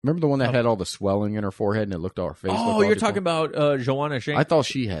Remember the one that had all the swelling in her forehead and it looked all her face? Oh, you're talking about Joanna Shank? I thought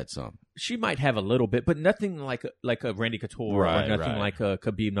she had some. She might have a little bit, but nothing like a Randy Couture or nothing like a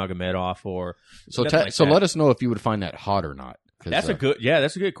Khabib Nurmagomedov or so. Like so that. let us know if you would find that hot or not. That's a good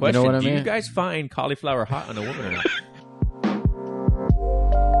question. You know what I mean? Do you guys find cauliflower hot on a woman or not?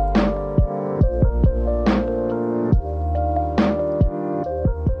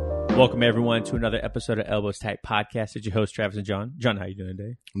 Welcome, everyone, to another episode of Elbows Tight Podcast. It's your host, Travis and John. John, how you doing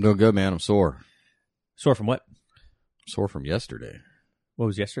today? I'm doing good, man. I'm sore. Sore from what? Sore from yesterday. What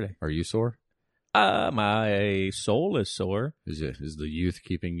was yesterday? Are you sore? My soul is sore. Is the youth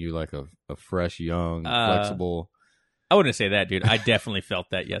keeping you like a fresh, young, flexible? I wouldn't say that, dude. I definitely felt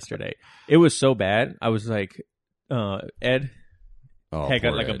that yesterday. It was so bad. I was like, Ed had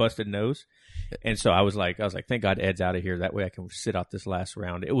got like Ed. a busted nose. And so I was like, thank God Ed's out of here. That way I can sit out this last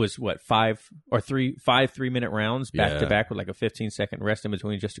round. It was what, five 3-minute rounds back to back with like a 15-second rest in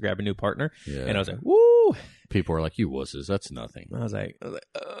between just to grab a new partner. Yeah. And I was like, woo! People are like, you wusses, that's nothing. I was like,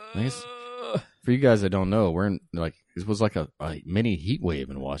 for you guys that don't know, we're in like, it was like a mini heat wave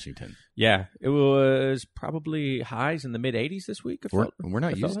in Washington. Yeah, it was probably highs in the mid 80s this week. We're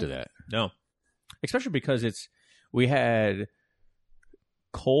not used to that. No, especially because we had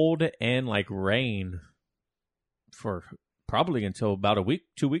cold and like rain for probably until about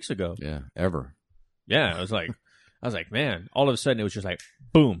 2 weeks ago. Yeah, ever. Yeah, I was like, man, all of a sudden it was just like,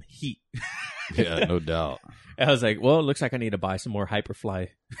 boom, heat. Yeah, no doubt. I was like, well, it looks like I need to buy some more Hyperfly,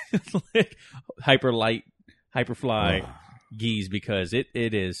 Hyperfly geese because it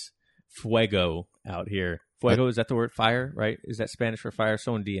is fuego out here. Fuego, is that the word? Fire, right? Is that Spanish for fire?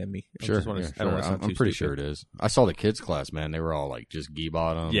 Someone DM me. Sure. I'm pretty sure it is. I saw the kids' class, man. They were all like just gi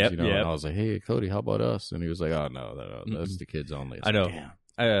bottoms, And I was like, hey, Cody, how about us? And he was like, oh, no, that's the kids only. I know.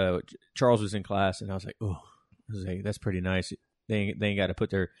 Like, Charles was in class, and I was like, oh, that's pretty nice. They ain't got to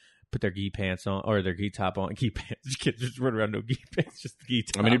put their gi pants on or their gi top on. Gi pants. Kids just run around no gi pants, just the gi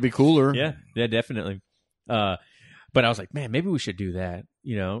top. I mean, it'd be cooler. Yeah, definitely. But I was like, man, maybe we should do that,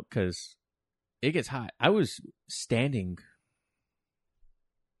 because it gets hot. I was standing,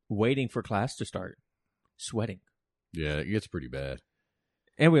 waiting for class to start, sweating. Yeah, it gets pretty bad.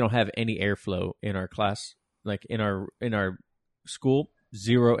 And we don't have any airflow in our class, like in our school.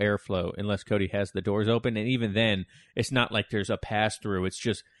 Zero airflow unless Cody has the doors open, and even then, it's not like there's a pass through. It's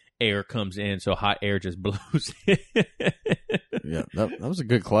just air comes in, so hot air just blows in. Yeah, that was a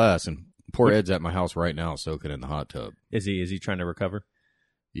good class, and poor Ed's at my house right now soaking in the hot tub. Is he trying to recover?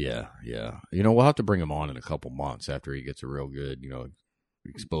 Yeah. We'll have to bring him on in a couple months after he gets a real good,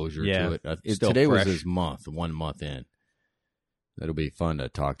 exposure to it. Today was his 1 month in. It'll be fun to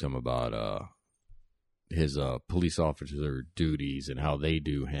talk to him about his police officer duties and how they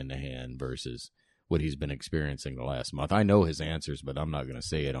do hand-to-hand versus what he's been experiencing the last month. I know his answers, but I'm not going to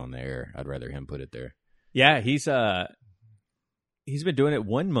say it on the air. I'd rather him put it there. Yeah, he's been doing it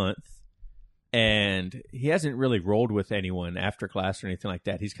 1 month. And he hasn't really rolled with anyone after class or anything like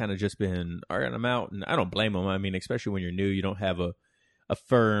that. He's kind of just been, all right, I'm out. And I don't blame him. I mean, especially when you're new, you don't have a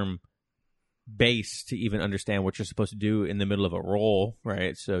firm base to even understand what you're supposed to do in the middle of a roll,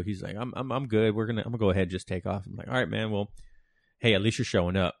 right? So he's like, I'm good. I'm gonna go ahead and just take off. I'm like, all right, man. Well, hey, at least you're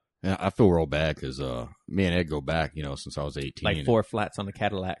showing up. Yeah, I feel real bad because me and Ed go back, since I was 18. Like 4 flats on the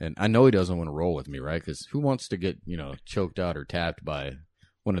Cadillac. And I know he doesn't want to roll with me, right? Because who wants to get, choked out or tapped by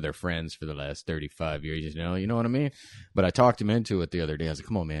one of their friends for the last 35 years, you know what I mean? But I talked him into it the other day. I was like,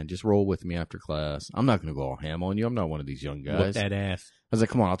 come on, man, just roll with me after class. I'm not going to go all ham on you. I'm not one of these young guys. Whip that ass. I was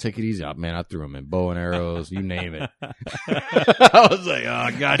like, come on, I'll take it easy. Man, I threw him in bow and arrows, you name it. I was like,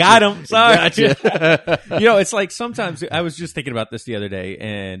 oh, got him. Sorry. Gotcha. It's like sometimes, I was just thinking about this the other day,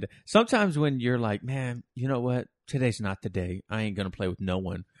 and sometimes when you're like, man, you know what? Today's not the day. I ain't going to play with no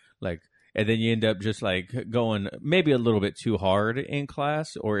one. And then you end up just like going maybe a little bit too hard in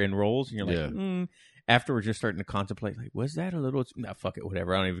class or in roles. And you're like, afterwards you're starting to contemplate, like, was that a little, no, fuck it,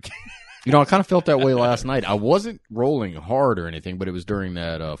 whatever. I don't even care. I kind of felt that way last night. I wasn't rolling hard or anything, but it was during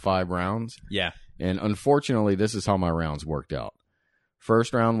that 5 rounds. Yeah. And unfortunately, this is how my rounds worked out.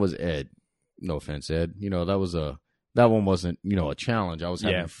 First round was Ed. No offense, Ed. That one wasn't, a challenge. I was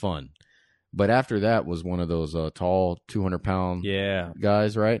having fun. But after that was one of those tall 200-pound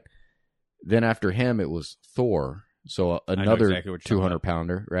guys, right? Then after him, it was Thor. So another exactly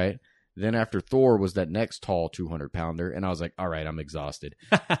 200-pounder, right? Then after Thor was that next tall 200-pounder. And I was like, all right, I'm exhausted.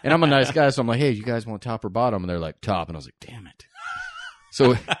 And I'm a nice guy, so I'm like, hey, you guys want top or bottom? And they're like, top. And I was like, damn it.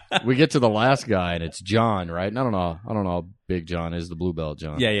 So we get to the last guy, and it's John, right? And I don't know how big John is, the blue belt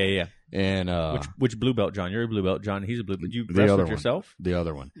John. Yeah. And which blue belt John? You're a blue belt John. He's a blue belt. You wrestled yourself? The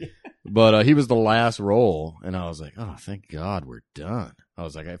other one. But he was the last roll, and I was like, oh, thank God we're done. I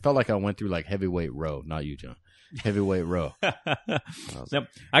was like, I felt like I went through like heavyweight row. Not you, John. Heavyweight row. Nope.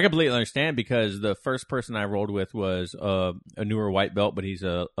 I completely understand because the first person I rolled with was a newer white belt, but he's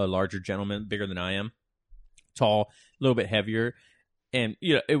a larger gentleman, bigger than I am, tall, a little bit heavier, and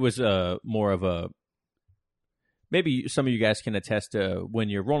it was more of a. Maybe some of you guys can attest to when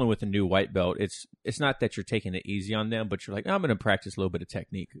you're rolling with a new white belt. It's not that you're taking it easy on them, but you're like, I'm going to practice a little bit of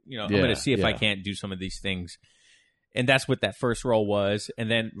technique. I'm going to see if I can't do some of these things, and that's what that first roll was.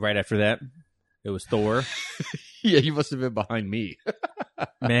 And then right after that, it was Thor. Yeah, you must have been behind me.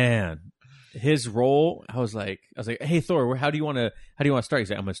 Man, his roll, I was like, hey Thor, how do you want to start? He's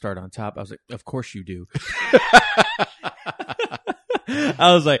like, I'm going to start on top. I was like, of course you do.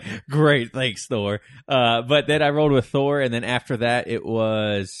 I was like, great, thanks Thor. But then I rolled with Thor, and then after that, it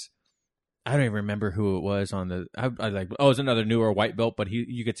was, I don't even remember who it was on the. I like, it was another newer white belt, but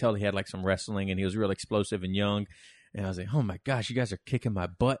you could tell he had like some wrestling, and he was real explosive and young. And I was like, oh my gosh, you guys are kicking my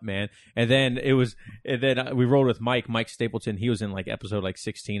butt, man. And then we rolled with Mike Stapleton. He was in like episode like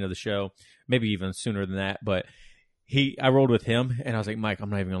 16 of the show, maybe even sooner than that. But I rolled with him, and I was like, Mike, I'm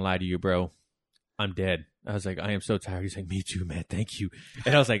not even gonna lie to you, bro. I'm dead. I was like, I am so tired. He's like, me too, man. Thank you.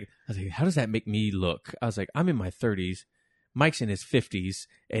 And I was like, how does that make me look? I was like, I'm in my 30s. Mike's in his 50s,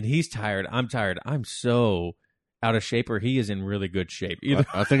 and he's tired. I'm tired. I'm so out of shape, or he is in really good shape.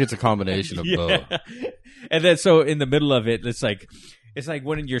 I think it's a combination of both. And then so in the middle of it, it's like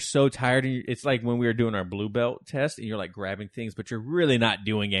when you're so tired, and it's like when we were doing our blue belt test, and you're like grabbing things, but you're really not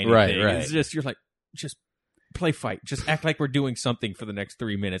doing anything. Right. It's just you're like just play fight, just act like we're doing something for the next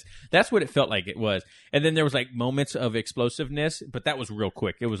 3 minutes. That's what it felt like it was. And then there was like moments of explosiveness, but that was real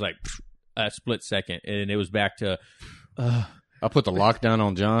quick. It was like a split second, and it was back to. I put the lockdown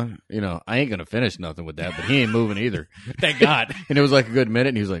on John. I ain't going to finish nothing with that, but he ain't moving either. Thank God. And it was like a good minute,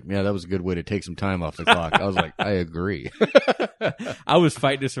 and he was like, yeah, that was a good way to take some time off the clock. I was like, I agree. I was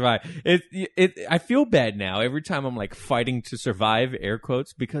fighting to survive. I feel bad now every time I'm like fighting to survive, air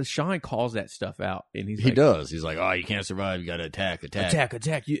quotes, because Sean calls that stuff out. And he does. He's like, oh, you can't survive. You got to attack.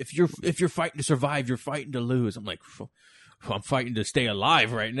 If you're fighting to survive, you're fighting to lose. I'm like, I'm fighting to stay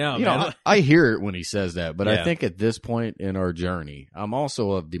alive right now. Man. I hear it when he says that, but I think at this point in our journey, I'm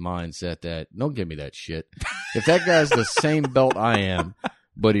also of the mindset that don't give me that shit. If that guy's the same belt I am,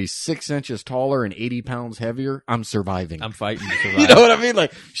 but he's 6 inches taller and 80 pounds heavier, I'm surviving. I'm fighting to survive. You know what I mean?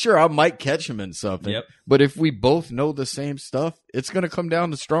 Like, sure, I might catch him in something, yep. But if we both know the same stuff, it's going to come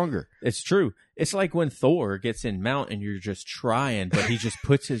down to stronger. It's true. It's like when Thor gets in mount and you're just trying, but he just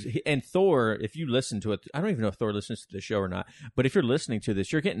puts and Thor, if you listen to it, I don't even know if Thor listens to the show or not, but if you're listening to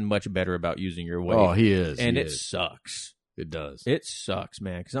this, you're getting much better about using your weight. Oh, he is. And it sucks. It does. It sucks,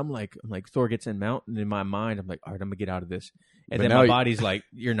 man. Because I'm like Thor gets in mount, and in my mind, I'm like, all right, I'm gonna get out of this. And but then my body's like,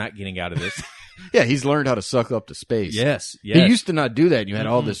 you're not getting out of this. Yeah, he's learned how to suck up to space. Yes. He used to not do that. And you had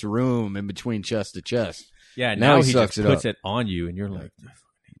all this room in between chest to chest. Yeah, now he just puts it on you, and you're like,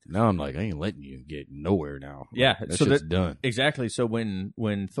 now I'm like, I ain't letting you get nowhere now. Yeah, that shit's done. Exactly. So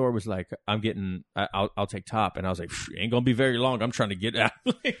when Thor was like, I'll take top, and I was like, ain't gonna be very long. I'm trying to get out.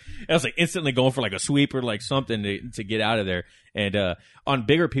 I was like instantly going for like a sweep or like something to get out of there. And on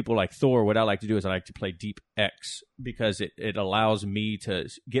bigger people like Thor, what I like to do is I like to play deep X because it allows me to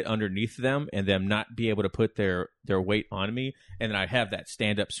get underneath them and them not be able to put their weight on me. And then I have that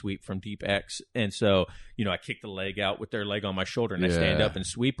stand-up sweep from deep X. And so, I kick the leg out with their leg on my shoulder, and I stand up and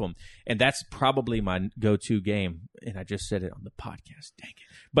sweep them. And that's probably my go-to game. And I just said it on the podcast. Dang it.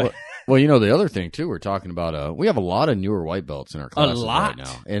 But well, the other thing, too, we're talking about, we have a lot of newer white belts in our classes right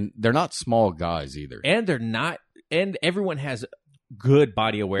now. And they're not small guys either. And they're not. And everyone has good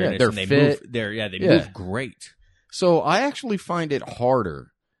body awareness. They're and they fit. Move great. So I actually find it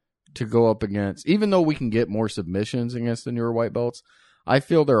harder to go up against, even though we can get more submissions against the newer white belts, I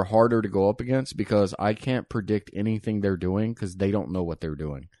feel they're harder to go up against because I can't predict anything they're doing because they don't know what they're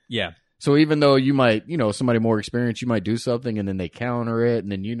doing. Yeah. So even though you might, somebody more experienced, you might do something and then they counter it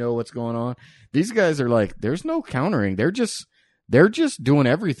and then what's going on. These guys are like, there's no countering. They're just doing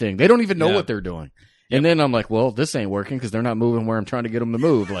everything. They don't even know what they're doing. Yep. And then I'm like, well, this ain't working because they're not moving where I'm trying to get them to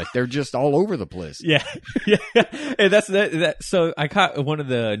move. Like, they're just all over the place. Yeah. And that's that. So I caught one of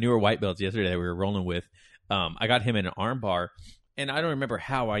the newer white belts yesterday that we were rolling with. I got him in an arm bar, and I don't remember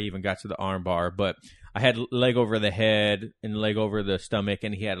how I even got to the arm bar, but I had leg over the head and leg over the stomach,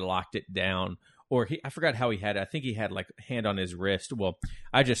 and he had locked it down. Or I forgot how he had it. I think he had like a hand on his wrist. Well,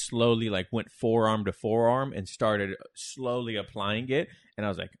 I just slowly like went forearm to forearm and started slowly applying it. And I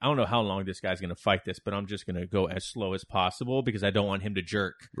was like, I don't know how long this guy's going to fight this, but I'm just going to go as slow as possible because I don't want him to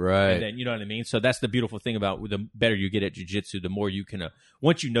jerk. Right. And then, you know what I mean? So that's the beautiful thing about the better you get at jiu-jitsu, the more you can,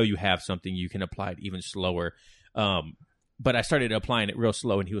 once you know you have something, you can apply it even slower. But I started applying it real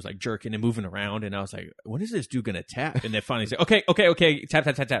slow, and he was like jerking and moving around, and I was like, when is this dude gonna tap? And then finally he said, okay, tap,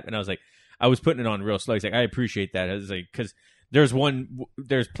 and I was like, I was putting it on real slow. He's like, I appreciate that. I was like, because there's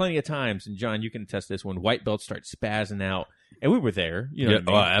plenty of times, and John, you can attest this, when white belts start spazzing out, and we were there. You know what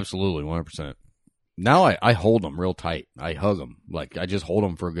I mean? Absolutely, 100%. Now I hold them real tight. I hug them. Like, I just hold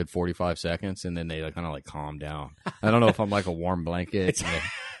them for a good 45 seconds, and then they kind of like calm down. I don't know if I'm like a warm blanket.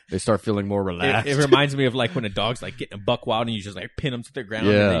 They start feeling more relaxed. It reminds me of like when a dog's like getting a buck wild, and you just like pin them to the ground,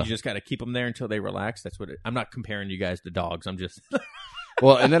 and then you just got to keep them there until they relax. That's what I'm not comparing you guys to dogs. I'm just...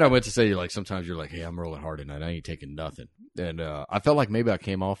 Well, and then I went to say, like, sometimes you're like, hey, I'm rolling hard tonight. I ain't taking nothing. And I felt like maybe I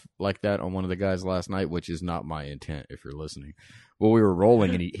came off like that on one of the guys last night, which is not my intent if you're listening. Well, we were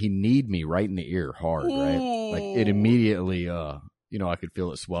rolling, and he kneed me right in the ear hard, right? Like, it immediately, I could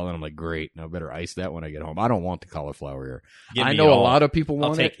feel it swelling. I'm like, great. Now I better ice that when I get home. I don't want the cauliflower ear. I know a lot of people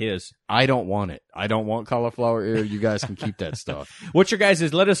want it. I'll take his. I don't want it. I don't want cauliflower ear. You guys can keep that stuff. What's your guys'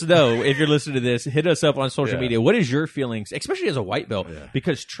 is? Let us know if you're listening to this. Hit us up on social media. What is your feelings, especially as a white belt? Yeah.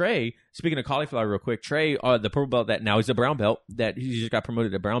 Because Trey, speaking of cauliflower real quick, Trey, the purple belt that now he's a brown belt, that he just got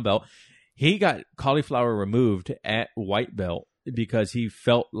promoted to brown belt. He got cauliflower removed at white belt because he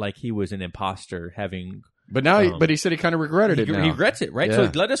felt like he was an imposter having... But now, but he said he kind of regretted it now. He regrets it, right? Yeah.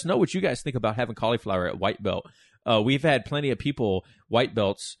 So let us know what you guys think about having cauliflower at white belt. We've had plenty of people, white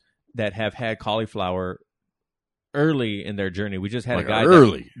belts, that have had cauliflower early in their journey. We just had a guy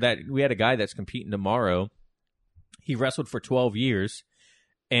we had a guy that's competing tomorrow. He wrestled for 12 years,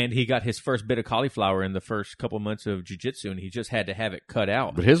 and he got his first bit of cauliflower in the first couple months of jiu-jitsu, and he just had to have it cut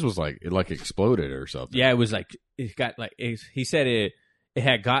out. But his was like, it like exploded or something. Yeah, it was like, it got like, he said it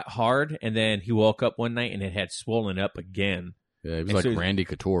had got hard, and then he woke up one night and it had swollen up again. Yeah, it was Randy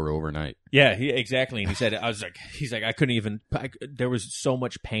Couture overnight. Yeah, exactly. And he said, he's like, I couldn't even, there was so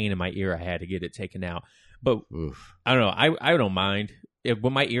much pain in my ear, I had to get it taken out. But I don't know, I don't mind.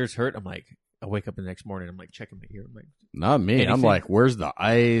 When my ears hurt, I'm like, I wake up the next morning, I'm like checking my ear. I'm like, not me. Anything? I'm like, where's the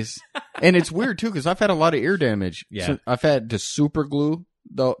ice? And it's weird too, because I've had a lot of ear damage. Yeah, so I've had to super glue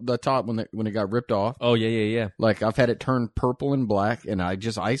the top when it got ripped off. Oh yeah. Like, I've had it turn purple and black, and I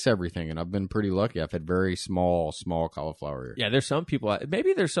just ice everything, and I've been pretty lucky. I've had very small cauliflower ear. Yeah, there's some people.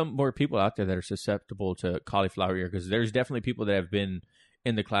 Maybe there's some more people out there that are susceptible to cauliflower ear, because there's definitely people that have been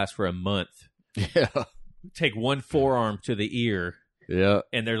in the class for a month. Yeah, take one forearm to the ear. Yeah,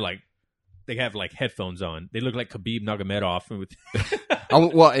 and they're like, they have like headphones on. They look like Khabib Nurmagomedov. I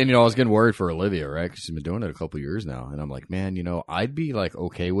was getting worried for Olivia, right? Because she's been doing it a couple years now, and I'm like, man, I'd be like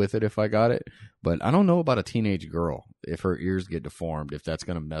okay with it if I got it, but I don't know about a teenage girl if her ears get deformed, if that's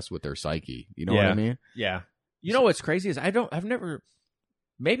gonna mess with their psyche. You know what I mean? Yeah. You know what's crazy is I've never.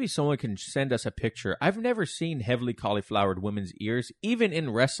 Maybe someone can send us a picture. I've never seen heavily cauliflowered women's ears, even in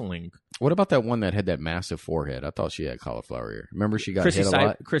wressling. What about that one that had that massive forehead? I thought she had cauliflower ear. Remember, she got hit a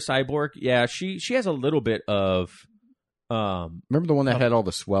lot? Chris Cyborg? Yeah, she has a little bit of... remember the one that had all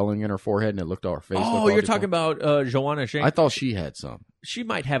the swelling in her forehead and it looked all her face? Oh, you're talking about Joanna Shank? I thought she had some. She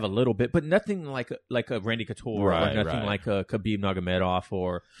might have a little bit, but nothing like a Randy Couture, or nothing like a Khabib Nurmagomedov,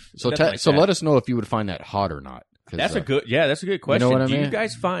 or... So let us know if you would find that hot or not. That's a good question. You know what I mean? Do you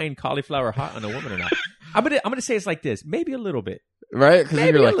guys find cauliflower hot on a woman or not? I'm gonna say it's like this. Maybe a little bit. Right? Because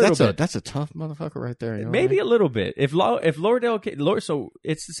you're like, that's a tough motherfucker right there. You know maybe a little bit. If Lauderdale, so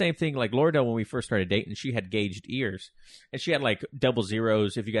it's the same thing. Like Lauderdale, when we first started dating, she had gauged ears, and she had like double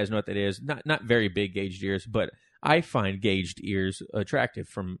zeros. If you guys know what that is, not very big gauged ears, but I find gauged ears attractive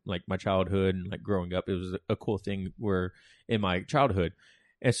from like my childhood and like growing up. It was a cool thing in my childhood,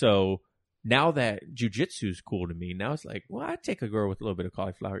 and so. Now that jiu-jitsu is cool to me, now it's like, well, I'd take a girl with a little bit of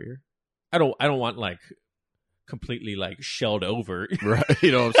cauliflower ear. I don't want like completely like shelled over. Right.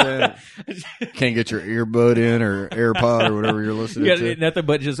 You know what I'm saying? Can't get your earbud in or AirPod or whatever you're listening to. Nothing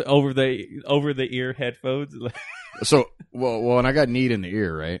but just over the ear headphones. So, when I got kneed in the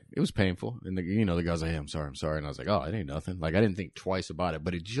ear, right, it was painful. And the guy's like, hey, I'm sorry. And I was like, oh, it ain't nothing. Like, I didn't think twice about it.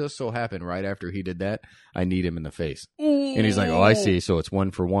 But it just so happened right after he did that, I kneed him in the face. And he's like, oh, I see. So it's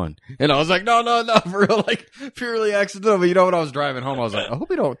 1 for 1. And I was like, no, for real, like purely accidental. But when I was driving home, I was like, I hope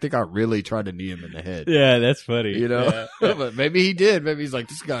he don't think I really tried to knee him in the head. Yeah, that's funny. Yeah. But maybe he did. Maybe he's like,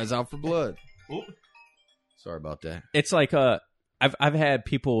 this guy's out for blood. Ooh. Sorry about that. It's like I've had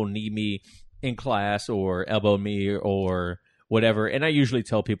people knee me in class or elbow me or whatever, and I usually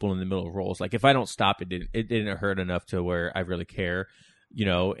tell people in the middle of rolls, like if I don't stop, it didn't hurt enough to where I really care,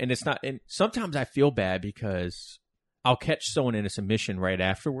 and it's not. And sometimes I feel bad because I'll catch someone in a submission right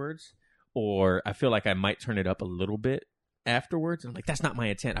afterwards, or I feel like I might turn it up a little bit, afterwards. I'm like, that's not my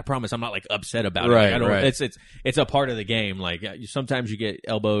intent. I promise, I'm not like upset about it. Right, Like, I don't. right. It's a part of the game. Like sometimes you get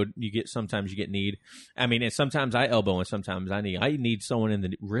elbowed, sometimes you get kneed. I mean, and sometimes I elbow and sometimes I knee. I need someone in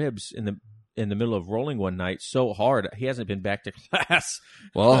the ribs in the middle of rolling one night so hard. He hasn't been back to class.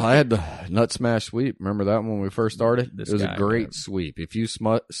 Well, I had the nut smash sweep. Remember that when we first started? This it was guy, a great man. sweep. If you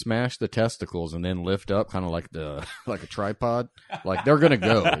smash the testicles and then lift up, kind of like like a tripod, like they're gonna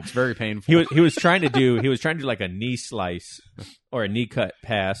go. It's very painful. He was trying to do like a knee slice or a knee cut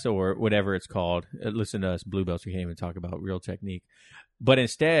pass or whatever it's called. Listen to us blue belts. We can't even talk about real technique. But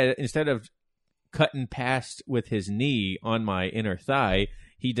instead of cutting past with his knee on my inner thigh,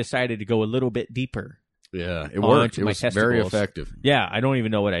 he decided to go a little bit deeper. Yeah, it worked. It was very testicles. effective. Yeah, I don't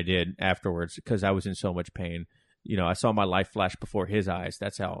even know what I did afterwards because I was in so much pain. You know, I saw my life flash before his eyes.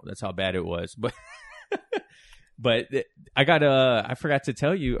 That's how bad it was. But I got I forgot to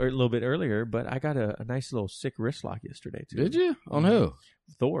tell you a little bit earlier, but I got a nice little sick wrist lock yesterday too. Did you? On who?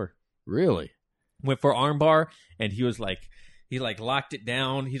 Thor. Really? Went for armbar, and he was like, he like locked it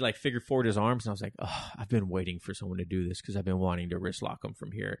down. He like figured forward his arms, and I was like, oh, I've been waiting for someone to do this because I've been wanting to wrist lock him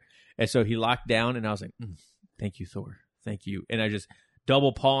from here. And so he locked down, and I was like, thank you, Thor. Thank you. And I just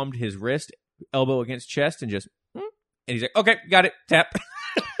double palmed his wrist, elbow against chest, and just, and he's like, okay, got it, tap.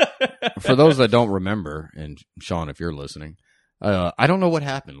 For those that don't remember, and Sean, if you're listening, I don't know what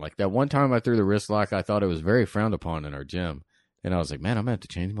happened. Like that one time I threw the wrist lock, I thought it was very frowned upon in our gym. And I was like, man, I'm going to have to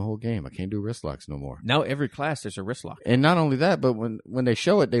change my whole game. I can't do wrist locks no more. Now every class there's a wrist lock. And not only that, but when they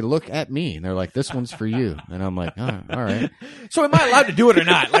show it, they look at me and they're like, this one's for you. And I'm like, all right. So am I allowed to do it or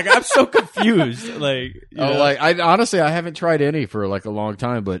not? Like, I'm so confused. Like, I honestly, I haven't tried any for like a long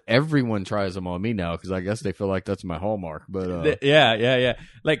time, but everyone tries them on me now because I guess they feel like that's my hallmark. But yeah.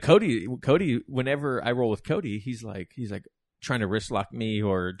 Like Cody, whenever I roll with Cody, he's like trying to wrist lock me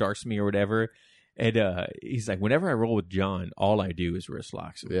or darce me or whatever. And he's like, whenever I roll with John, all I do is wrist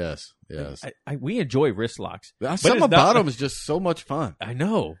locks. Yes. We enjoy wrist locks. Something about them is just so much fun. I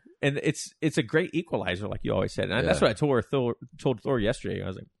know, and it's a great equalizer, like you always said. And that's what I told Thor yesterday. I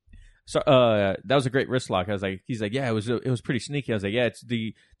was like, so that was a great wrist lock. I was like, he's like, yeah, it was pretty sneaky. I was like, yeah, it's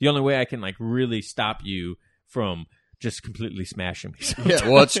the only way I can like really stop you from just completely smashing me. Sometimes. Yeah,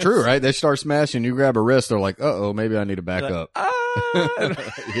 well, it's true, right? They start smashing, you grab a wrist, they're like, uh-oh, maybe I need to back up.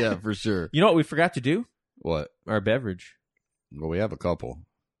 Yeah, for sure. You know what we forgot to do? What? Our beverage. Well, we have a couple.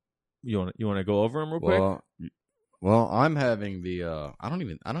 You want to go over them real quick? Well, I'm having the I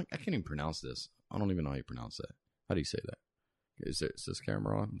can't even pronounce this. I don't even know how you pronounce that. How do you say that? Is this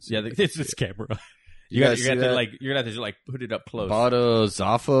camera on? Yeah, it's this camera. You got to you're gonna have to put it up close. Bada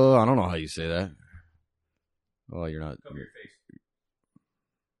Zafa. I don't know how you say that. Oh, you're not. Cover your face.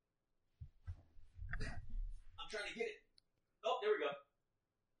 I'm trying to get it. Oh, there we go.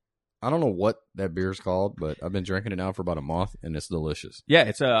 I don't know what that beer's called, but I've been drinking it now for about a month, and it's delicious. Yeah,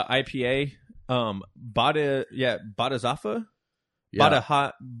 it's a IPA. Bada Zafa. Yeah.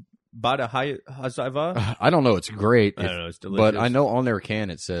 Bada Hazava. I don't know. It's great. I don't know. It's delicious. But I know on their can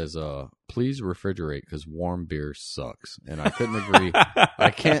it says, please refrigerate because warm beer sucks. And I couldn't agree.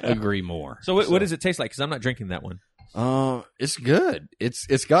 I can't agree more. So what does it taste like? Because I'm not drinking that one. It's good.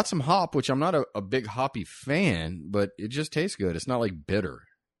 It's got some hop, which I'm not a big hoppy fan, but it just tastes good. It's not like bitter.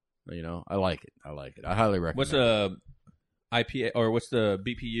 You know, I like it. I highly recommend What's the IPA or what's the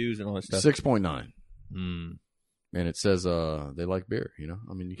BPUs and all that stuff? 6.9. And it says they like beer, you know?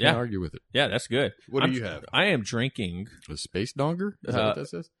 I mean, you can't argue with it. Yeah, that's good. What do you have? I am drinking... A Space Donger? Is that what that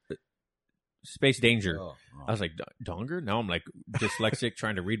says? Space Danger. Oh. I was like, Donger? Now I'm like dyslexic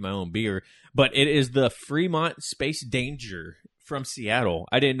trying to read my own beer. But it is the Fremont Space Danger from Seattle.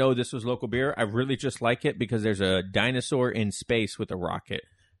 I didn't know this was local beer. I really just like it because there's a dinosaur in space with a rocket.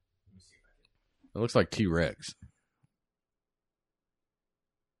 It looks like T-Rex.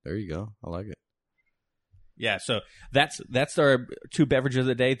 There you go. I like it. Yeah, so that's our two beverages of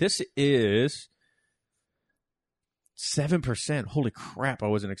the day. This is 7%. Holy crap, I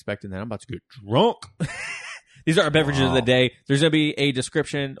wasn't expecting that. I'm about to get drunk. These are our beverages of the day. There's going to be a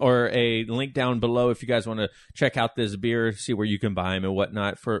description or a link down below if you guys want to check out this beer, see where you can buy them and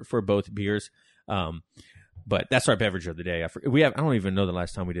whatnot for both beers. But that's our beverage of the day. I don't even know the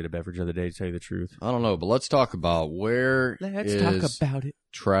last time we did a beverage of the day, to tell you the truth. I don't know, but let's talk about Let's talk about it.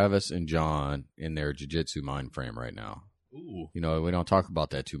 Travis and John in their jiu-jitsu mind frame right now. Ooh. You know, we don't talk about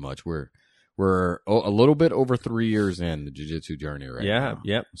that too much. We're a little bit over 3 years in the jiu-jitsu journey right now.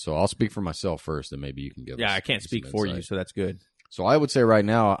 Yeah, yep. So I'll speak for myself first, and maybe you can give us. Yeah, I can't speak for you, so that's good. So I would say right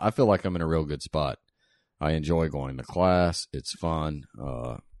now, I feel like I'm in a real good spot. I enjoy going to class. It's fun.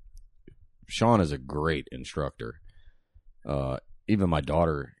 Sean is a great instructor. Even my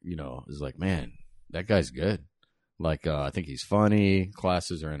daughter, you know, is like, man, that guy's good. Like, I think he's funny.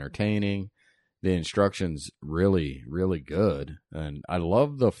 Classes are entertaining. The instruction's really, really good. And I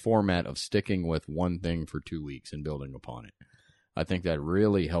love the format of sticking with one thing for 2 weeks and building upon it. I think that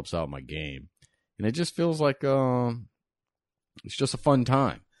really helps out my game. And it just feels like it's just a fun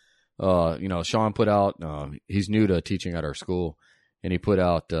time. Sean put out, he's new to teaching at our school, and he put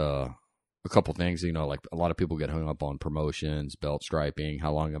out a couple things, like a lot of people get hung up on promotions, belt striping,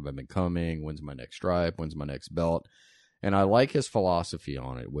 how long have I been coming, when's my next stripe, when's my next belt. And I like his philosophy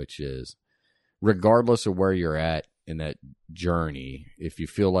on it, which is regardless of where you're at in that journey, if you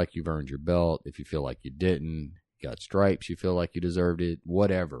feel like you've earned your belt, if you feel like you didn't, you got stripes, you feel like you deserved it,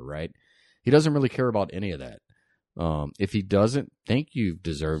 whatever, right? He doesn't really care about any of that. If he doesn't think you've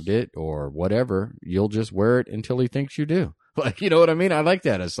deserved it or whatever, you'll just wear it until he thinks you do. Like, you know what I mean? I like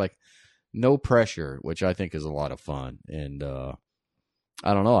that. It's like no pressure, which I think is a lot of fun. And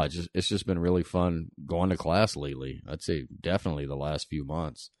I don't know. It's just been really fun going to class lately. I'd say definitely the last few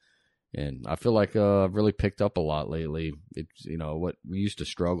months. And I feel like I've really picked up a lot lately. It's, what we used to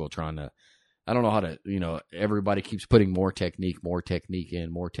struggle trying to, I don't know how to, everybody keeps putting more technique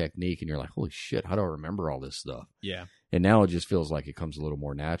in, and you're like, holy shit, how do I remember all this stuff? Yeah. And now it just feels like it comes a little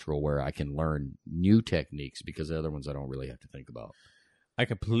more natural where I can learn new techniques because the other ones I don't really have to think about. I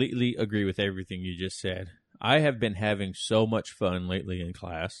completely agree with everything you just said. I have been having so much fun lately in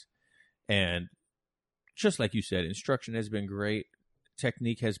class. And just like you said, instruction has been great.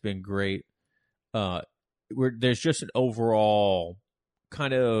 Technique has been great. There's just an overall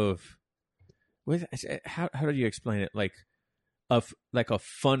kind of, how do you explain it? Like a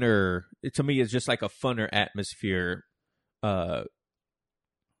funner, to me, it's just like a funner atmosphere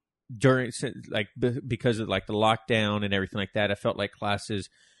during, like, because of like the lockdown and everything like that. I felt like classes,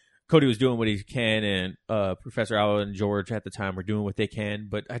 Cody was doing what he can, and Professor Allen and George at the time were doing what they can,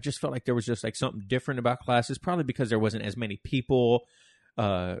 but I just felt like there was just like something different about classes, probably because there wasn't as many people.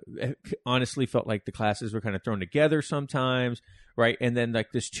 Honestly felt like the classes were kind of thrown together sometimes, right? And then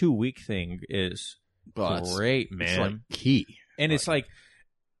like this 2 week thing is great, man. It's like key. And it's like,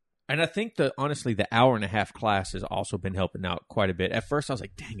 and I think honestly, the hour and a half class has also been helping out quite a bit. At first I was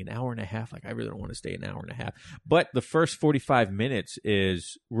like, dang, an hour and a half. Like, I really don't want to stay an hour and a half. But the first 45 minutes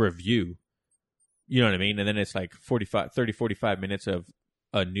is review. You know what I mean? And then it's like 45 minutes of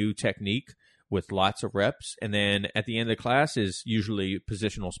a new technique with lots of reps. And then at the end of the class is usually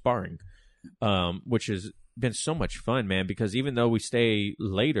positional sparring, which has been so much fun, man, because even though we stay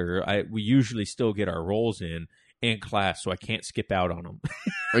later, we usually still get our rolls in class, so I can't skip out on them.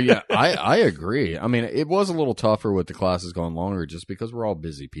 Yeah, I agree. I mean, it was a little tougher with the classes going longer just because we're all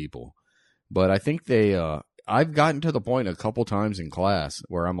busy people. But I think I've gotten to the point a couple times in class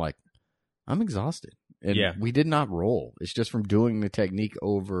where I'm like, I'm exhausted. And we did not roll. It's just from doing the technique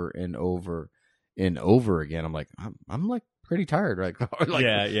over and over and over again. I'm like, I'm like pretty tired, right? Like,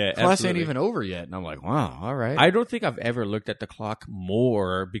 yeah. Class absolutely. ain't even over yet. And I'm like, wow, all right. I don't think I've ever looked at the clock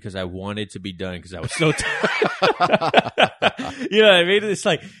more because I wanted to be done because I was so tired. You know what I mean? It's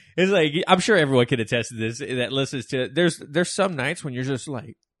like I'm sure everyone can attest to this that listens to it. There's some nights when you're just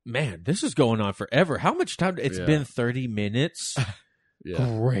like, man, this is going on forever. How much time? It's been 30 minutes. Yeah.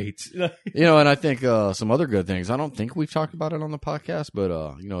 Great. And I think some other good things. I don't think we've talked about it on the podcast,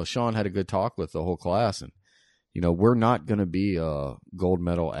 but Sean had a good talk with the whole class, and we're not going to be gold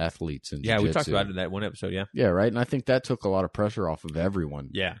medal athletes in jiu-jitsu. We talked about it in that one episode. Yeah, right. And I think that took a lot of pressure off of everyone.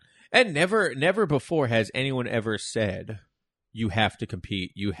 Yeah, and never before has anyone ever said you have to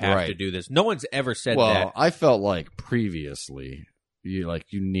compete, you have to do this. No one's ever said that. Well, I felt like previously you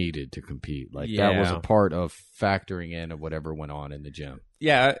needed to compete. Like that was a part of factoring in of whatever went on in the gym.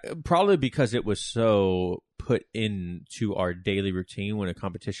 Yeah, probably because it was so put into our daily routine when a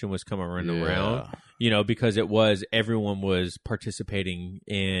competition was coming around. Because everyone was participating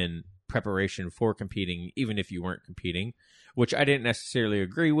in preparation for competing, even if you weren't competing, which I didn't necessarily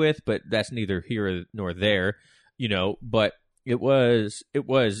agree with, but that's neither here nor there, but it was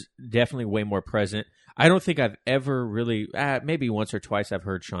definitely way more present. I don't think I've ever really, maybe once or twice I've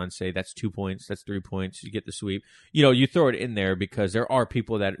heard Sean say that's 2 points, that's 3 points, you get the sweep. You throw it in there because there are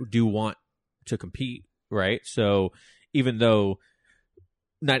people that do want to compete, right? So even though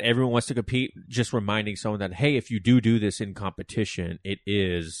not everyone wants to compete, just reminding someone that, hey, if you do this in competition, it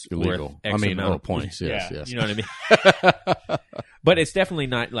is illegal. Worth X amount of points. Yes. You know what I mean? But it's definitely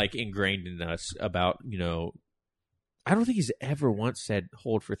not like ingrained in us about, I don't think he's ever once said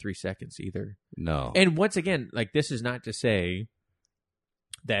hold for 3 seconds either. No. And once again, like, this is not to say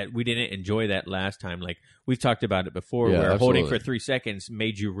that we didn't enjoy that last time. Like, we've talked about it before, where holding for 3 seconds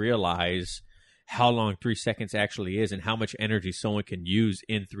made you realize how long 3 seconds actually is and how much energy someone can use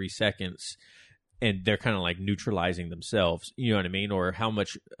in 3 seconds. and they're kind of like neutralizing themselves. You know what I mean? Or how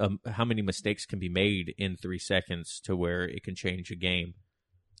many mistakes can be made in 3 seconds to where it can change a game.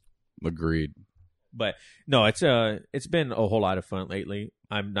 Agreed. But no, it's been a whole lot of fun lately.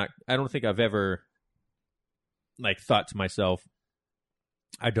 I don't think I've ever like thought to myself,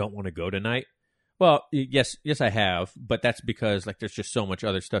 I don't want to go tonight. Well, yes, I have, but that's because like there's just so much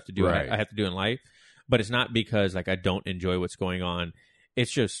other stuff to do. Right. I have to do in life, but it's not because like I don't enjoy what's going on.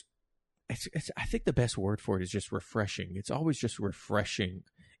 It's just, I think the best word for it is just refreshing. It's always just refreshing,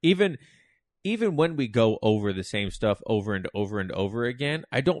 even when we go over the same stuff over and over and over again.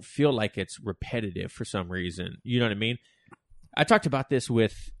 I don't feel like it's repetitive for some reason. You know what I mean? I talked about this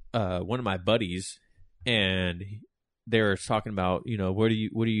with one of my buddies, and they were talking about, you know, what do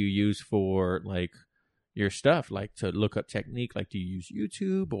you use for like your stuff, like to look up technique? Like, do you use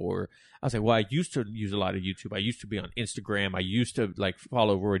YouTube? Or I was like, well, I used to use a lot of YouTube. I used to be on Instagram. I used to like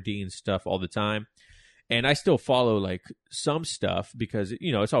follow Roy Dean's stuff all the time, and I still follow like some stuff because,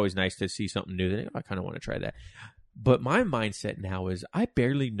 you know, it's always nice to see something new that I kind of want to try that. But my mindset now is I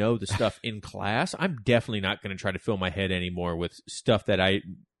barely know the stuff in class. I'm definitely not going to try to fill my head anymore with stuff that I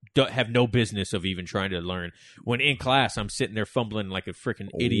don't have no business of even trying to learn. When in class, I'm sitting there fumbling like a freaking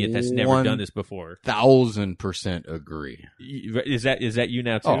idiot that's never done this before. 1,000% agree. Is that you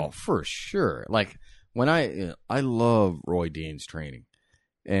now too? Oh, for sure. Like when I love Roy Dean's training.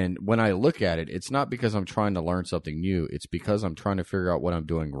 And when I look at it, it's not because I'm trying to learn something new. It's because I'm trying to figure out what I'm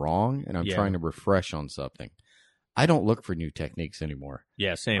doing wrong, and I'm trying to refresh on something. I don't look for new techniques anymore.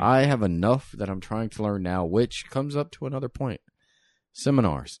 Yeah, same. I have enough that I'm trying to learn now, which comes up to another point.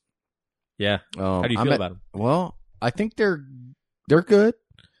 Seminars. Yeah. How do you feel about them? Well, I think they're good.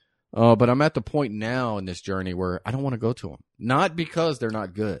 But I'm at the point now in this journey where I don't want to go to them. Not because they're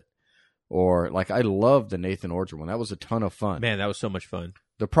not good. Or, like, I love the Nathan Orchard one. That was a ton of fun. Man, that was so much fun.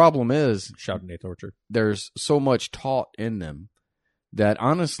 The problem is, shout out to Nathan Orchard. There's so much taught in them that,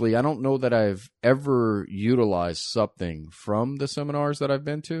 honestly, I don't know that I've ever utilized something from the seminars that I've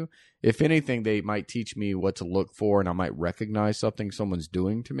been to. If anything, they might teach me what to look for, and I might recognize something someone's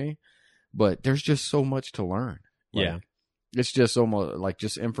doing to me. But there's just so much to learn. Like, yeah. It's just almost like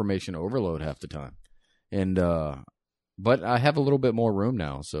just information overload half the time. And, but I have a little bit more room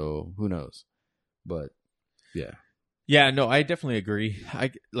now, so who knows? But, yeah. Yeah, no, I definitely agree.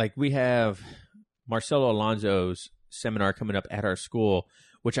 We have Marcelo Alonso's seminar coming up at our school,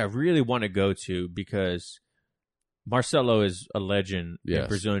 which I really want to go to because Marcelo is a legend in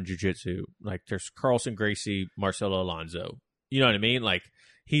Brazilian Jiu-Jitsu. Like, there's Carlson Gracie, Marcelo Alonso. You know what I mean? Like,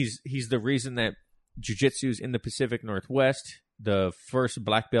 he's the reason that Jiu-Jitsu's in the Pacific Northwest. The first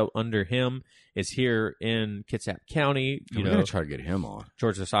black belt under him is here in Kitsap County. We're going to try to get him on.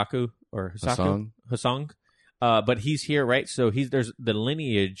 George Hasong. But he's here, right? So there's the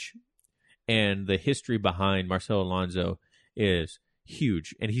lineage and the history behind Marcelo Alonso is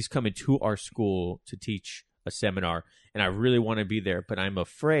huge. And he's coming to our school to teach a seminar. And I really want to be there, but I'm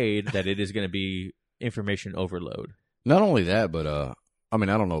afraid that it is going to be information overload. Not only that, but I mean,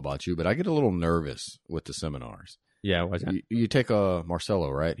 I don't know about you, but I get a little nervous with the seminars. Yeah, why's that? You take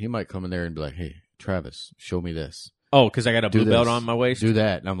Marcelo, right? He might come in there and be like, hey, Travis, show me this. Oh, because I got a blue belt on my waist? Do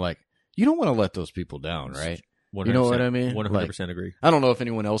that. And I'm like, you don't want to let those people down, right? 100%, you know what I mean? 100% agree. I don't know if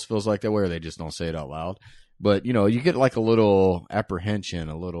anyone else feels like that way or they just don't say it out loud. But, you know, you get like a little apprehension,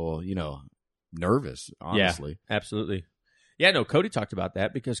 a little, you know, nervous, honestly. Yeah, absolutely. Yeah, no, Cody talked about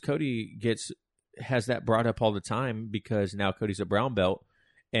that because Cody has that brought up all the time because now Cody's a brown belt.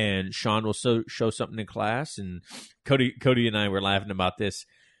 And Sean will show something in class, and Cody and I were laughing about this.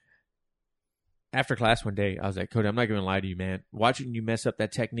 After class one day, I was like, Cody, I'm not going to lie to you, man. Watching you mess up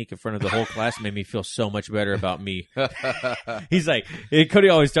that technique in front of the whole class made me feel so much better about me. He's like, Cody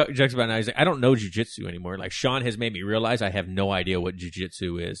always jokes about it now. He's like, I don't know jiu-jitsu anymore. Like, Sean has made me realize I have no idea what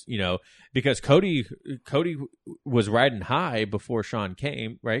jiu-jitsu is, you know, because Cody was riding high before Sean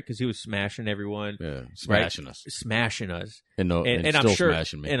came, right? Because he was smashing everyone. Yeah, smashing us. Smashing us. And I'm still sure,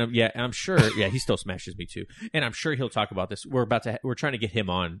 smashing me. And I'm sure, yeah, he still smashes me too. And I'm sure he'll talk about this. We're trying to get him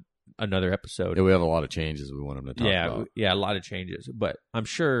on another episode. Yeah, we have a lot of changes we want him to talk about. Yeah, a lot of changes. But I'm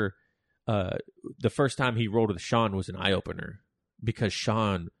sure the first time he rolled with Sean was an eye-opener because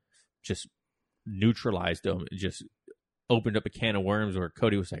Sean just neutralized him, just opened up a can of worms where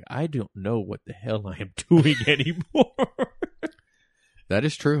Cody was like, I don't know what the hell I am doing anymore. That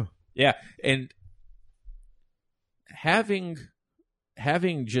is true. Yeah, and having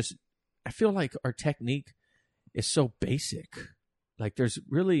just, I feel like our technique is so basic. Like, there's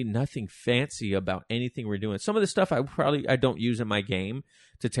really nothing fancy about anything we're doing. Some of the stuff I don't use in my game,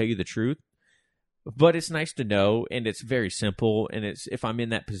 to tell you the truth. But it's nice to know, and it's very simple. And if I'm in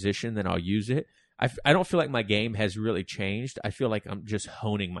that position, then I'll use it. I don't feel like my game has really changed. I feel like I'm just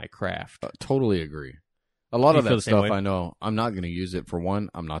honing my craft. Totally agree. A lot of feel that the same stuff way? I know I'm not going to use it. For one,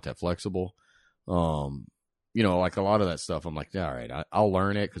 I'm not that flexible. Like a lot of that stuff, I'm like, all right, I'll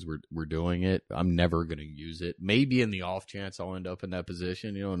learn it because we're doing it. I'm never going to use it. Maybe in the off chance I'll end up in that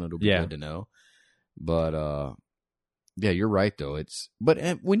position, and it'll be good to know. But yeah, you're right though.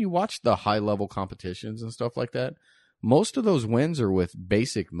 When you watch the high level competitions and stuff like that, most of those wins are with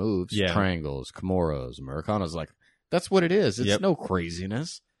basic moves, triangles, Kimuras, Americanas. Like that's what it is. It's no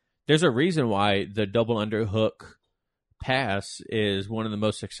craziness. There's a reason why the double underhook pass is one of the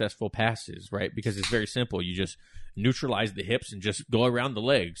most successful passes, right? Because it's very simple. You just neutralize the hips and just go around the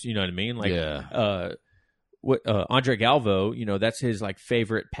legs. You know what I mean? Like, Andre Galvo, that's his like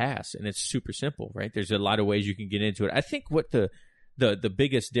favorite pass, and it's super simple, right? There's a lot of ways you can get into it. I think what the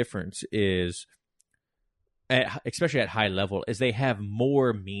biggest difference is, especially at high level, is they have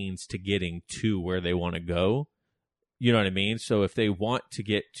more means to getting to where they want to go. You know what I mean? So if they want to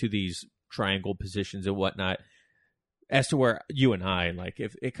get to these triangle positions and whatnot, as to where you and I, like,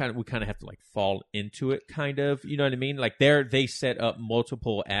 if we kind of have to like fall into it, kind of, you know what I mean? Like they set up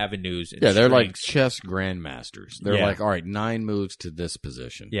multiple avenues. And they're like chess grandmasters. They're like, all right, 9 moves to this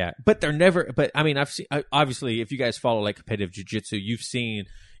position. Yeah, but they're never. But I mean, I've seen, obviously, if you guys follow like competitive jiu-jitsu, you've seen,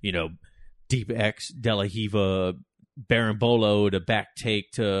 Deep X, De La Hiva, Berimbolo to back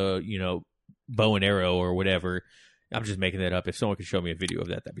take to bow and arrow or whatever. I'm just making that up. If someone could show me a video of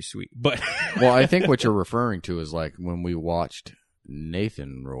that, that'd be sweet. But well, I think what you're referring to is like when we watched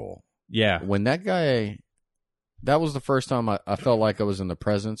Nathan roll. Yeah. When that guy, that was the first time I felt like I was in the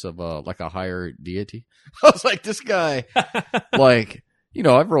presence of like a higher deity. I was like, this guy, like,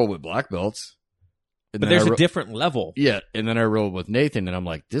 I've rolled with black belts. But there's a different level. Yeah. And then I rolled with Nathan and I'm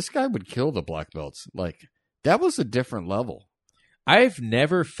like, this guy would kill the black belts. Like, that was a different level. I've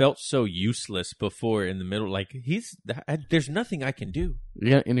never felt so useless before in the middle. Like, there's nothing I can do. You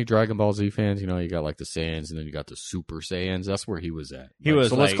got any Dragon Ball Z fans? You got like the Saiyans and then you got the Super Saiyans. That's where he was at.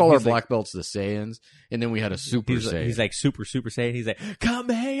 So let's call our black belts the Saiyans. And then we had a Super Saiyan. He's like Super Saiyan. He's like,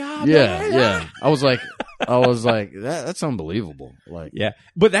 Kamehameha. Yeah. I was like, that's unbelievable. Like, yeah.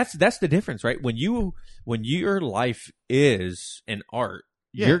 But that's the difference, right? When your life is an art,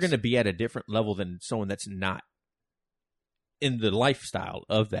 you're going to be at a different level than someone that's not in the lifestyle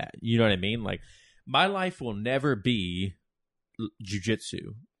of that. You know what I mean? Like, my life will never be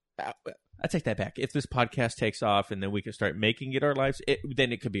jiu-jitsu. I take that back. If this podcast takes off and then we can start making it our lives,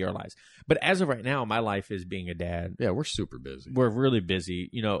 then it could be our lives. But as of right now, my life is being a dad. Yeah, we're super busy. We're really busy.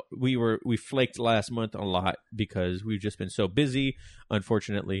 We flaked last month a lot because we've just been so busy,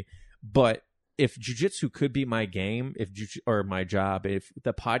 unfortunately. But if jiu-jitsu could be my game, or my job, if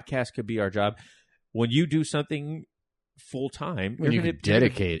the podcast could be our job, when you do something full time, when you could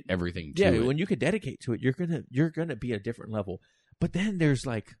dedicate everything to it. When you could dedicate to it, you're gonna be a different level. But then there's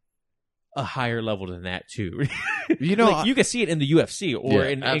like a higher level than that too. Like, you can see it in the UFC or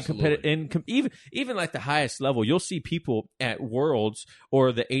in competitive, even like the highest level. You'll see people at Worlds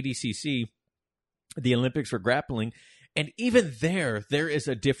or the ADCC, the Olympics for grappling, and even there is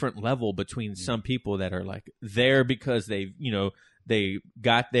a different level between some people that are like there because they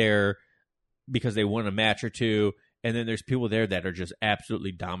got there because they won a match or two. And then there's people there that are just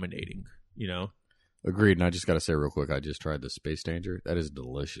absolutely dominating, Agreed. And I just got to say real quick, I just tried the Space Danger. That is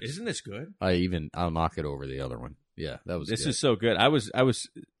delicious. Isn't this good? I'll knock it over the other one. Yeah, that was This is so good. I was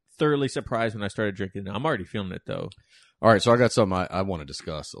thoroughly surprised when I started drinking it. I'm already feeling it, though. All right, so I got something I want to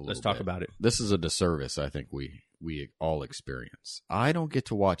discuss a little bit. Let's talk about it. This is a disservice I think we all experience. I don't get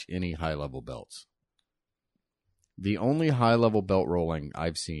to watch any high-level belts. The only high-level belt rolling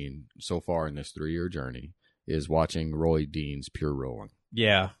I've seen so far in this 3-year journey is watching Roy Dean's Pure Rolling.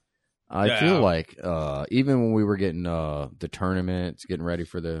 Yeah. I feel like even when we were getting the tournaments, getting ready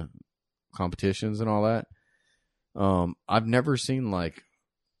for the competitions and all that, I've never seen like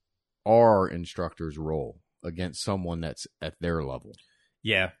our instructors roll against someone that's at their level.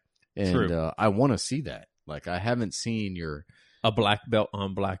 Yeah. And true. I want to see that. Like, I haven't seen a black belt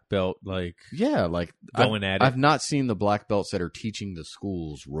on black belt, like, yeah, like going at it. I've not seen the black belts that are teaching the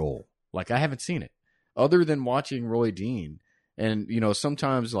schools roll. Like, I haven't seen it. Other than watching Roy Dean, and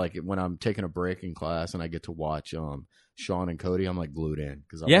sometimes like when I'm taking a break in class and I get to watch Sean and Cody, I'm like glued in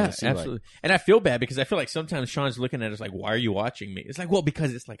because absolutely. And I feel bad because I feel like sometimes Sean's looking at us like, "Why are you watching me?" It's like, well,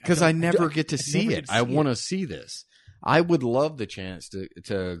 because it's like I never get to see it. I want to see this. I would love the chance to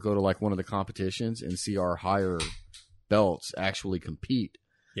go to like one of the competitions and see our higher belts actually compete.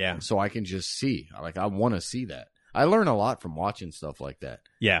 Yeah, so I can just see. Like, I want to see that. I learn a lot from watching stuff like that.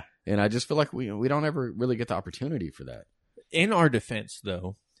 Yeah. And I just feel like we don't ever really get the opportunity for that. In our defense,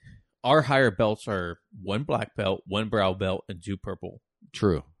 though, our higher belts are 1 black belt, 1 brown belt, and 2 purple.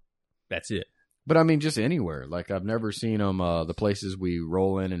 True. That's it. But I mean, just anywhere. Like, I've never seen them, the places we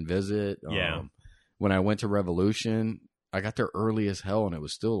roll in and visit. Yeah. When I went to Revolution, I got there early as hell, and it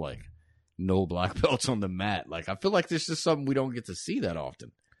was still like no black belts on the mat. Like, I feel like this is something we don't get to see that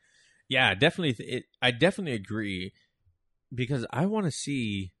often. Yeah, definitely. I definitely agree, because I want to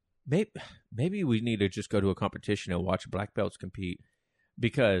see. Maybe we need to just go to a competition and watch black belts compete,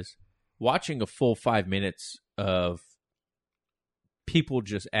 because watching a full 5 minutes of people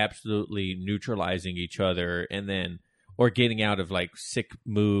just absolutely neutralizing each other, and then or getting out of like 6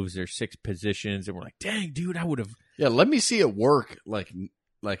 moves or 6 positions, and we're like, dang, dude, I would have. Yeah, let me see it work like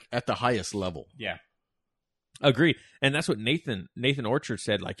at the highest level. Yeah. Agreed. And that's what Nathan Orchard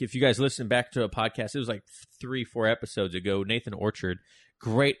said. Like, if you guys listen back to a podcast, it was like 3-4 episodes ago, Nathan Orchard,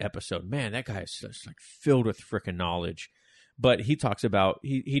 great episode. Man, that guy is just like filled with freaking knowledge. But he talks about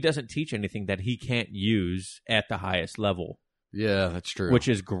he doesn't teach anything that he can't use at the highest level. Yeah, that's true. Which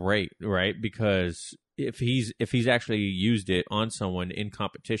is great, right? Because if he's actually used it on someone in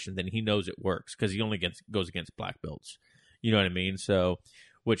competition, then he knows it works, because he only goes against black belts. You know what I mean? So,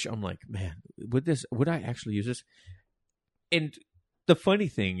 which I'm like, man, would I actually use this? And the funny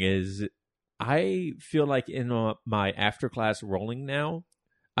thing is, I feel like in my after class rolling now,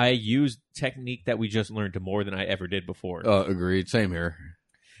 I use technique that we just learned more than I ever did before. Agreed. Same here.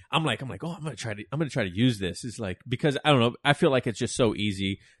 I'm like, oh, I'm gonna try to use this. It's like, because I don't know, I feel like it's just so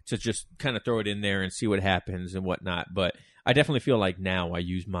easy to just kind of throw it in there and see what happens and whatnot. But I definitely feel like now I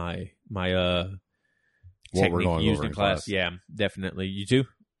use my what we're technique going used over in class. Yeah, definitely. You too?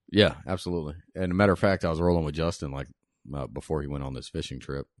 Yeah, absolutely. And a matter of fact, I was rolling with Justin like before he went on this fishing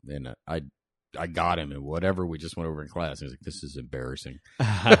trip, and I got him, and whatever we just went over in class, he was like, "This is embarrassing."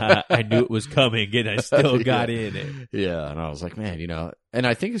 I knew it was coming, and I still got in it. Yeah, and I was like, man, and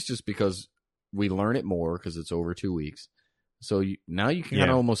I think it's just because we learn it more because it's over 2 weeks. So now you can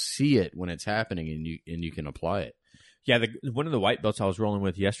kind of almost see it when it's happening, and you can apply it. Yeah, one of the white belts I was rolling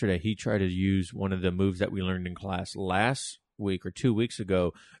with yesterday, he tried to use one of the moves that we learned in class last week or 2 weeks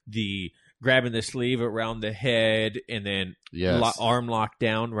ago, the grabbing the sleeve around the head and then arm lock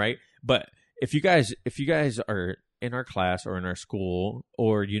down, right? But if you guys are in our class or in our school,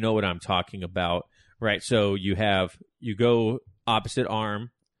 or you know what I'm talking about, right? So you go opposite arm,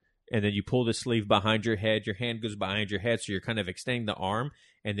 and then you pull the sleeve behind your head. Your hand goes behind your head, so you're kind of extending the arm,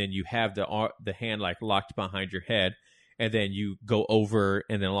 and then you have the hand like locked behind your head, and then you go over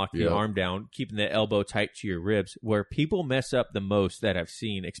and then lock the arm down, keeping the elbow tight to your ribs. Where people mess up the most that I've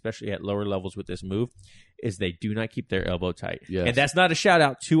seen, especially at lower levels with this move, is they do not keep their elbow tight. Yes. And that's not a shout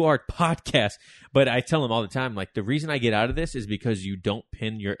out to our podcast, but I tell them all the time, like, the reason I get out of this is because you don't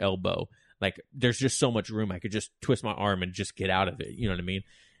pin your elbow. Like, there's just so much room. I could just twist my arm and just get out of it. You know what I mean?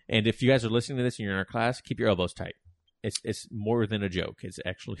 And if you guys are listening to this and you're in our class, keep your elbows tight. It's more than a joke. It's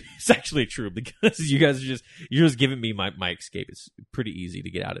actually true, because you guys you're just giving me my escape. It's pretty easy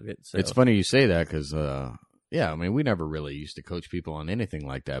to get out of it. So it's funny you say that, because I mean, we never really used to coach people on anything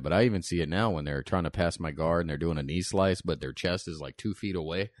like that, but I even see it now when they're trying to pass my guard and they're doing a knee slice, but their chest is like 2 feet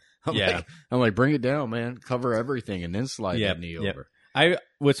away. I'm like, bring it down, man. Cover everything and then slide that knee over.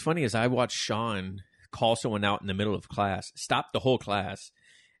 What's funny is I watched Sean call someone out in the middle of class, stop the whole class.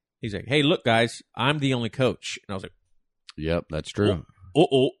 He's like, "Hey, look, guys, I'm the only coach," and I was like, "Yep, that's true."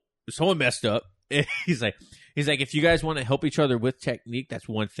 Someone messed up. He's like, if you guys want to help each other with technique, that's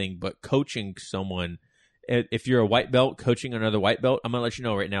one thing, but coaching someone, if you're a white belt coaching another white belt, I'm gonna let you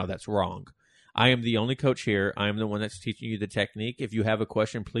know right now that's wrong. I am the only coach here. I am the one that's teaching you the technique. If you have a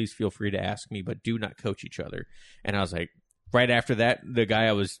question, please feel free to ask me, but do not coach each other. And I was like, right after that, the guy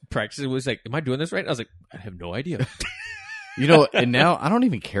I was practicing was like, "Am I doing this right?" And I was like, "I have no idea." And now I don't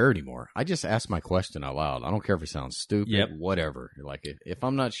even care anymore. I just ask my question out loud. I don't care if it sounds stupid, whatever. Like, if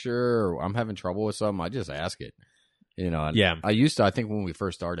I'm not sure or I'm having trouble with something, I just ask it. I used to, I think when we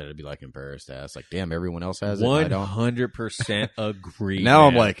first started, I'd be like embarrassed to ask, like, damn, everyone else has it. 100% agree. Now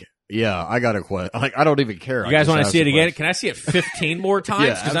I'm like, yeah, I got a question. Like, I don't even care. You guys want to see it again? Can I see it 15 more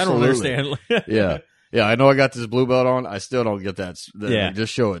times? Because I don't understand. Yeah, I know I got this blue belt on. I still don't get that.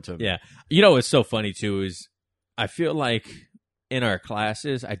 Just show it to me. Yeah. You know what's so funny, too, is I feel like in our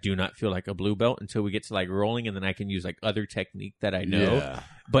classes, I do not feel like a blue belt until we get to like rolling, and then I can use like other technique that I know. Yeah.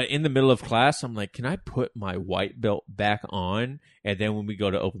 But in the middle of class, I'm like, can I put my white belt back on? And then when we go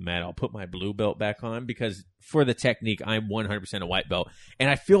to open mat, I'll put my blue belt back on, because for the technique, I'm 100% a white belt. And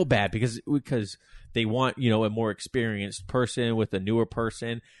I feel bad because they want, a more experienced person with a newer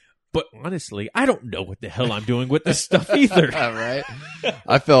person. But honestly, I don't know what the hell I'm doing with this stuff either. Right?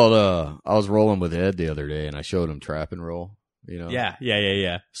 I felt I was rolling with Ed the other day, and I showed him trap and roll. you know?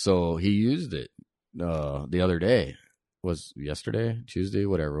 Yeah. So he used it the other day. Was yesterday, Tuesday,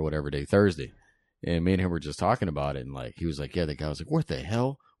 whatever day, Thursday. And me and him were just talking about it. And like, he was like, yeah, the guy was like, what the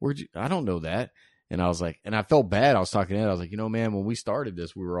hell? I don't know that. And I was like, and I felt bad. I was talking to him. I was like, man, when we started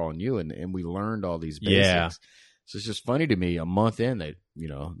this, we were on you and we learned all these basics. Yeah. So it's just funny to me. A month in, they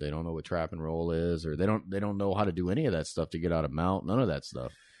don't know what trap and roll is, or they don't know how to do any of that stuff to get out of mount. None of that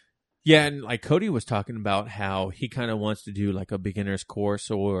stuff. Yeah, and like Cody was talking about how he kind of wants to do like a beginner's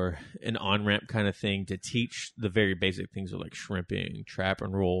course or an on-ramp kind of thing to teach the very basic things of like shrimping, trap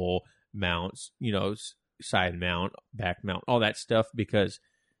and roll, mounts, side mount, back mount, all that stuff, because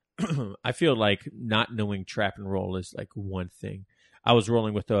I feel like not knowing trap and roll is like one thing. I was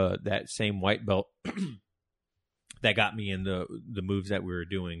rolling with that same white belt that got me in the moves that we were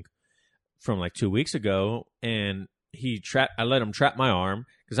doing from like 2 weeks ago, and I let him trap my arm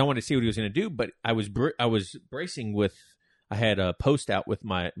because I wanted to see what he was going to do, but I was bracing with, I had a post out with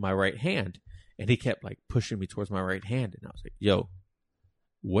my right hand, and he kept like pushing me towards my right hand, and I was like, yo,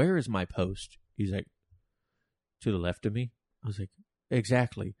 where is my post? He's like, to the left of me. I was like,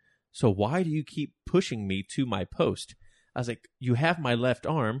 exactly. So why do you keep pushing me to my post? I was like, you have my left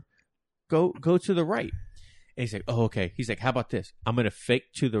arm, go to the right. And he's like, oh, okay. He's like, how about this? I'm going to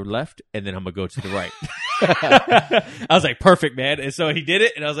fake to the left, and then I'm going to go to the right. I was like, perfect, man. And so he did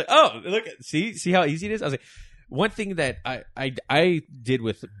it, and I was like, oh, look, see how easy it is? I was like, one thing that I did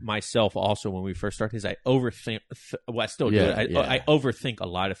with myself also when we first started is I overthink. Well, I still do it. I overthink a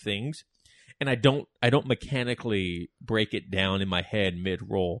lot of things, and I don't mechanically break it down in my head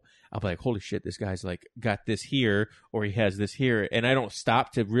mid-roll. I'll be like, holy shit, this guy's like got this here, or he has this here, and I don't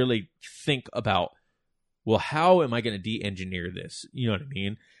stop to really think about, well, how am I going to de-engineer this? You know what I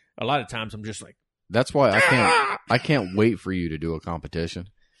mean? A lot of times I'm just like, that's why I can't wait for you to do a competition,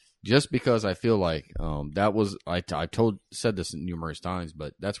 just because I feel like that was I said this numerous times,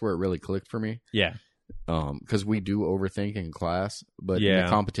 but that's where it really clicked for me. Yeah. Because we do overthink in class, but in the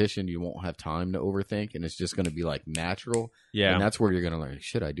competition you won't have time to overthink, and it's just going to be like natural. Yeah, and that's where you're going to learn.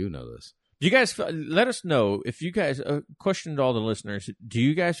 Shit, I do know this. You guys, let us know if you guys. Question to all the listeners: do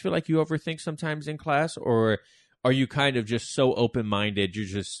you guys feel like you overthink sometimes in class, or are you kind of just so open-minded you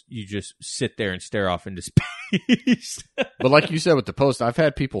just sit there and stare off into space? But like you said with the post, I've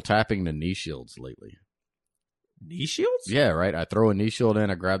had people tapping the knee shields lately. Knee shields? Yeah, right. I throw a knee shield in,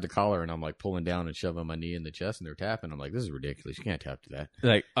 I grab the collar, and I'm like pulling down and shoving my knee in the chest, and they're tapping. I'm like, this is ridiculous. You can't tap to that.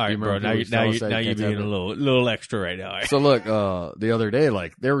 Like, all right, bro. Now you're being a little extra right now. Right? So look, the other day,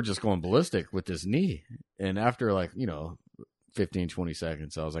 like they were just going ballistic with this knee, and after like 15, 20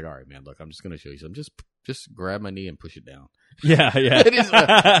 seconds, I was like, all right, man, look, I'm just gonna show you something. Just grab my knee and push it down. Yeah. It is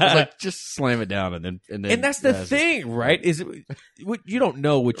like just slam it down and then and that's the thing, right? Is you don't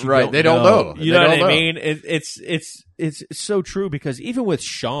know what you right? Don't they don't know. You know what I mean? It's so true, because even with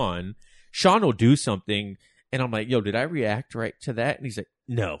Sean will do something, and I'm like, yo, did I react right to that? And he's like,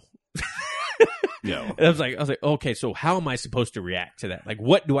 no. No. And I was like, okay, so how am I supposed to react to that? Like,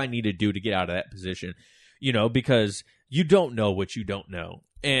 what do I need to do to get out of that position? Because you don't know what you don't know.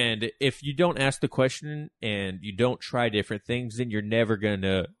 And if you don't ask the question and you don't try different things, then you're never going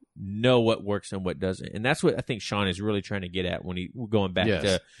to know what works and what doesn't. And that's what I think Sean is really trying to get at when going back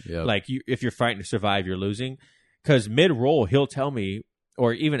to, like, if you're fighting to survive, you're losing. Because mid-roll, he'll tell me,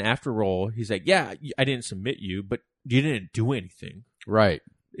 or even after roll, he's like, yeah, I didn't submit you, but you didn't do anything. Right.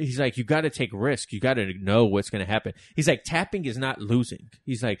 He's like, you got to take risk. You got to know what's going to happen. He's like, tapping is not losing.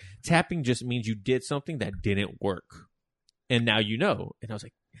 He's like, tapping just means you did something that didn't work. And now you know. And I was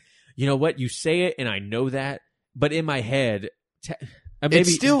like, you know what? You say it, and I know that. But in my head,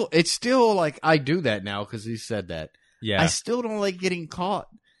 it's still like I do that now because he said that. Yeah, I still don't like getting caught.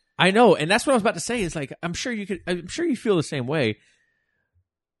 I know, and that's what I was about to say. Is like I'm sure you feel the same way.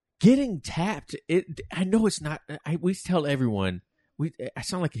 Getting tapped, I know it's not. We tell everyone. I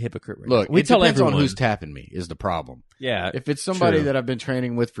sound like a hypocrite right Look, now. We it tell depends everyone on who's tapping me is the problem. Yeah. If it's somebody that I've been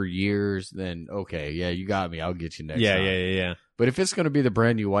training with for years, then okay, yeah, you got me. I'll get you next time. Yeah. But if it's going to be the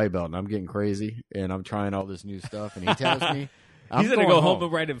brand new white belt and I'm getting crazy and I'm trying all this new stuff and he taps me, he's going to go home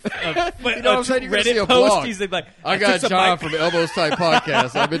and write a Reddit post. He's like, I got John from Elbows Type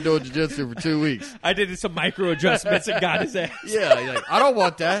Podcast. I've been doing jiu-jitsu for 2 weeks. I did some micro adjustments and got his ass. Yeah, like, I don't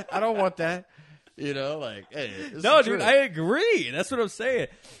want that. Hey, no, dude, I agree. That's what I'm saying.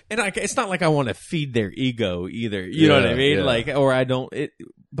 And it's not like I want to feed their ego either. You know what I mean? Yeah. Like, or I don't.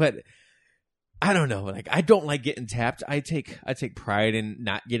 But I don't know. Like, I don't like getting tapped. I take pride in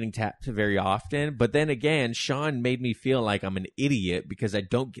not getting tapped very often. But then again, Sean made me feel like I'm an idiot because I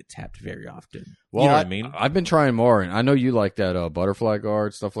don't get tapped very often. Well, you know what I mean? I've been trying more, and I know you like that butterfly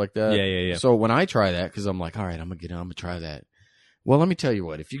guard stuff like that. Yeah. So when I try that, because I'm like, all right, I'm gonna try that. Well, let me tell you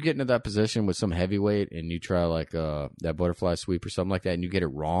what. If you get into that position with some heavyweight and you try like that butterfly sweep or something like that and you get it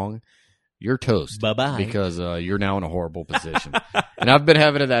wrong, you're toast. Bye-bye. Because you're now in a horrible position. And I've been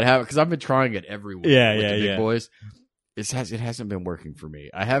having that happen because I've been trying it every week with the big boys. It hasn't been working for me.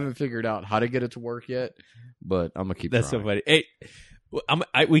 I haven't figured out how to get it to work yet, but I'm going to keep trying. That's so funny. Hey,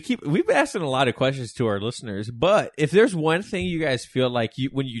 we've been asking a lot of questions to our listeners, but if there's one thing you guys feel like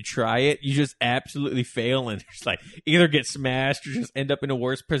when you try it, you just absolutely fail and just like either get smashed or just end up in a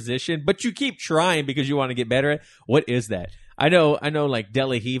worse position, but you keep trying because you want to get better at, what is that? I know like De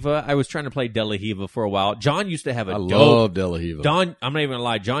La Riva. I was trying to play De La Riva for a while. John used to have a dope. I love De La Riva. I'm not even gonna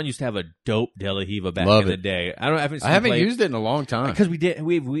lie. John used to have a dope De La Riva back in the day. I haven't used it in a long time because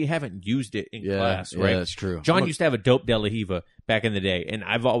we haven't used it in class, right? Yeah, that's true. John used to have a dope De La Riva back in the day, and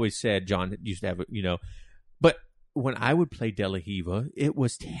I've always said John used to have it, but when I would play De La Riva, it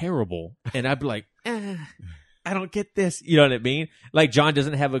was terrible, and I'd be like, I don't get this. You know what I mean? Like John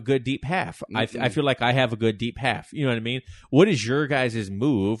doesn't have a good deep half. I feel like I have a good deep half. You know what I mean? What is your guys'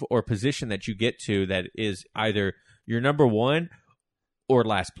 move or position that you get to that is either your number one or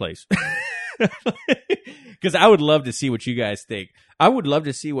last place? Because I would love to see what you guys think. I would love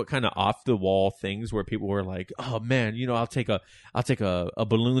to see what kind of off the wall things where people were like, "Oh man, I'll take a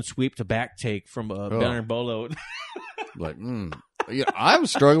balloon sweep to back take from a Bolo." Like, I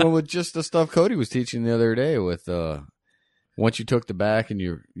was struggling with just the stuff Cody was teaching the other day with once you took the back and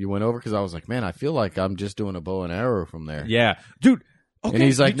you went over, because I was like, man, I feel like I'm just doing a bow and arrow from there. Yeah, dude. Okay, and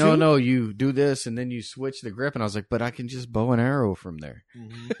he's like, no, you do this and then you switch the grip, and I was like, but I can just bow and arrow from there.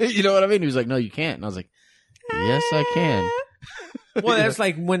 Mm-hmm. You know what I mean? He was like, no, you can't, and I was like, yes, I can. Well, that's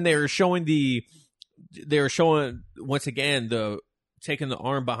like when they were showing once again taking the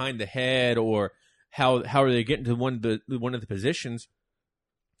arm behind the head, or how are they getting to one of the positions.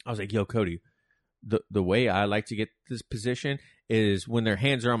 I was like, yo, Cody, the way I like to get this position is when their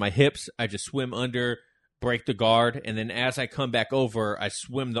hands are on my hips, I just swim under, break the guard, and then as I come back over, I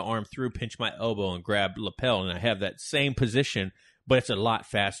swim the arm through, pinch my elbow, and grab lapel, and I have that same position, but it's a lot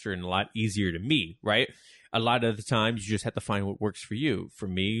faster and a lot easier to me, right? A lot of the times, you just have to find what works for you. For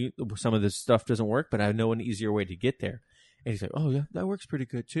me, some of this stuff doesn't work, but I know an easier way to get there. And he's like, oh, yeah, that works pretty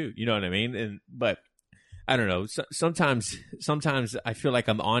good, too. You know what I mean? But I don't know. Sometimes I feel like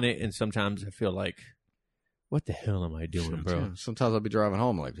I'm on it, and sometimes I feel like, what the hell am I doing, bro? Sometimes I'll be driving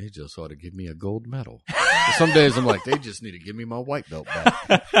home like, they just ought to give me a gold medal. Some days I'm like, they just need to give me my white belt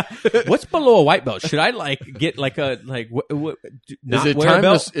back. What's below a white belt? Should I get not wear a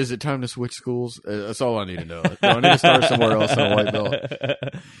belt? Is it time to switch schools? That's all I need to know. Do I need to start somewhere else on a white belt?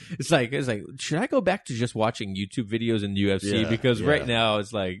 It's like, should I go back to just watching YouTube videos in the UFC? Because right now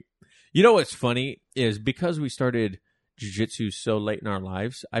it's like, what's funny is because we started jiu-jitsu so late in our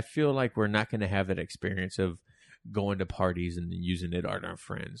lives, I feel like we're not going to have that experience of going to parties and using it on our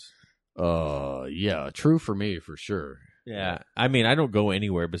friends. Yeah, true for me, for sure. Yeah. I mean, I don't go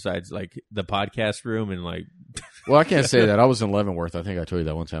anywhere besides like the podcast room and like. Well, I can't say that. I was in Leavenworth. I think I told you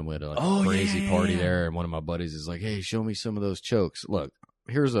that one time we had a crazy party there, and one of my buddies is like, hey, show me some of those chokes. Look,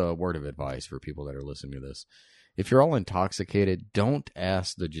 here's a word of advice for people that are listening to this. If you're all intoxicated, don't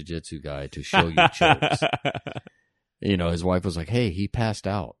ask the jiu-jitsu guy to show you chokes. His wife was like, hey, he passed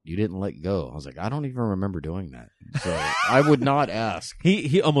out. You didn't let go. I was like, I don't even remember doing that. So I would not ask.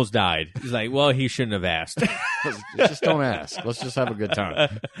 He almost died. He's like, well, he shouldn't have asked. Just don't ask. Let's just have a good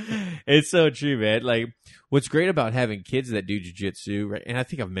time. It's so true, man. Like, what's great about having kids that do jiu-jitsu, right? And I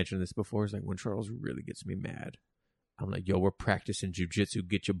think I've mentioned this before, is like when Charles really gets me mad, I'm like, yo, we're practicing jiu-jitsu.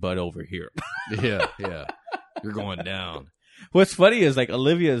 Get your butt over here. Yeah. You're going down. What's funny is like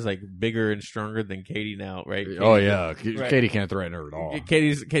Olivia is like bigger and stronger than Katie now, right? Katie, oh yeah, right. Katie can't threaten her at all.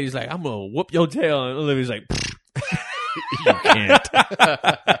 Katie's like, I'm gonna whoop your tail, and Olivia's like, you can't.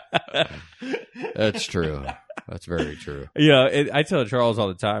 That's true. That's very true. Yeah, I tell Charles all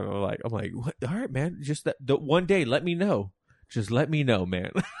the time. I'm like, what? All right, man. Just the one day, let me know. Just let me know,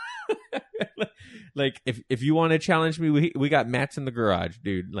 man. Like if you want to challenge me, we got mats in the garage,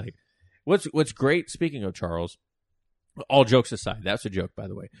 dude. Like, what's great? Speaking of Charles. All jokes aside, that's a joke, by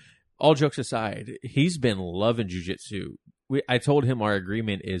the way. All jokes aside, he's been loving jiu-jitsu. I told him our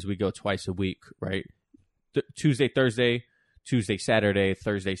agreement is we go twice a week, right? Tuesday, Thursday, Tuesday, Saturday,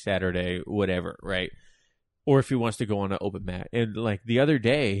 Thursday, Saturday, whatever, right? Or if he wants to go on an open mat. And like the other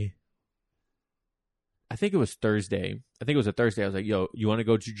day, I think it was Thursday. I think it was a Thursday. I was like, yo, you want to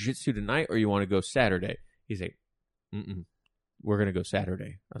go jiu-jitsu tonight or you want to go Saturday? He's like, we're going to go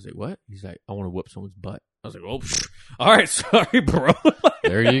Saturday. I was like, what? He's like, I want to whoop someone's butt. I was like, oh, all right, sorry, bro.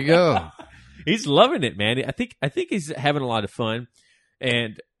 There you go. He's loving it, man. I think he's having a lot of fun.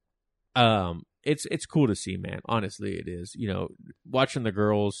 And it's cool to see, man. Honestly, it is. You know, watching the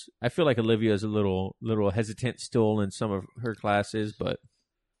girls, I feel like Olivia is a little hesitant still in some of her classes, but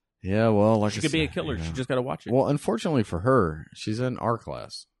yeah, well, like she could be a killer. She just got to watch it. Well, unfortunately for her, she's in our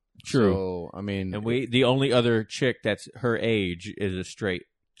class. True. So, I mean, and the only other chick that's her age is a straight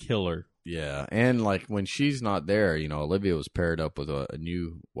killer. Yeah, and like when she's not there, you know, Olivia was paired up with a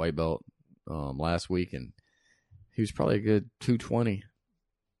new white belt last week, and he was probably a good 220.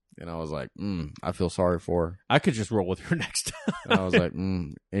 And I was like, I feel sorry for her. I could just roll with her next time. And I was like,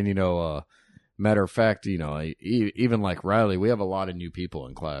 And, you know, matter of fact, you know, even like Riley, we have a lot of new people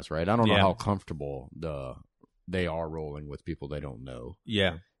in class, right? I don't know how comfortable they are rolling with people they don't know.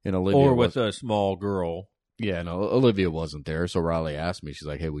 Yeah. And Olivia or with a small girl. Yeah, no, Olivia wasn't there. So Riley asked me, she's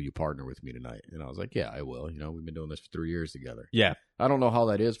like, hey, will you partner with me tonight? And I was like, yeah, I will. You know, we've been doing this for 3 years together. Yeah. I don't know how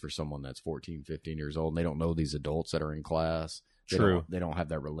that is for someone that's 14, 15 years old and they don't know these adults that are in class. They don't have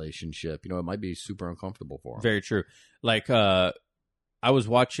that relationship. You know, it might be super uncomfortable for them. Very true. Like, I was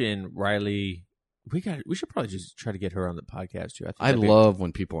watching Riley. We should probably just try to get her on the podcast too. I love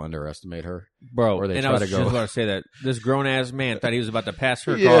when people underestimate her, bro. Or they and try I was to just go. about to say that this grown ass man thought he was about to pass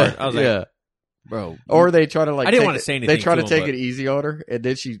her card. I was like, bro. Or they try to like. I didn't want to say anything. They try to take him, it easy on her, and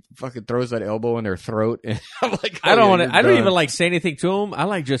then she fucking throws that elbow in her throat, and I'm like, I don't want to. I don't even like say anything to him. I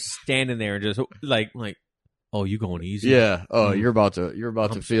like just standing there and just like, oh, you going easy? Yeah. Oh, you're about to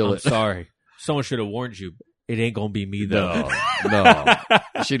feel it. I'm sorry. Someone should have warned you. It ain't gonna be me though. No.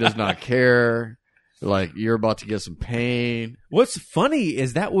 She does not care. Like, you're about to get some pain. What's funny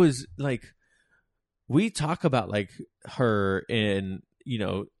is that was like, we talk about like her in, you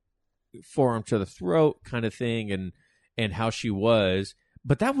know, forearm to the throat kind of thing and how she was,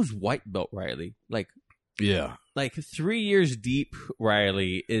 but that was white belt Riley. Like 3 years deep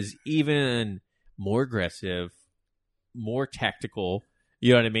Riley is even more aggressive, more tactical.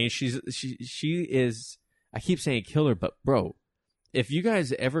 You know what I mean? She is, I keep saying killer, but bro, if you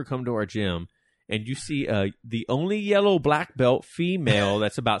guys ever come to our gym and you see the only yellow black belt female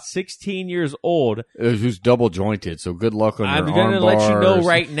that's about 16 years old, who's double jointed, so good luck on your arm bars. I'm going to let you know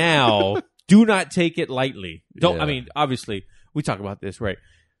right now, do not take it lightly. I mean, obviously, we talk about this, right?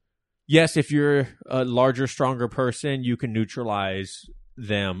 Yes, if you're a larger, stronger person, you can neutralize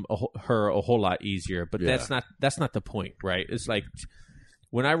her a whole lot easier, but that's not the point, right? It's like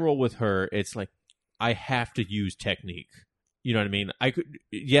when I roll with her, it's like I have to use technique. You know what I mean? I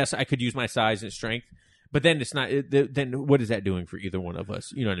could use my size and strength, but then it's not. Then what is that doing for either one of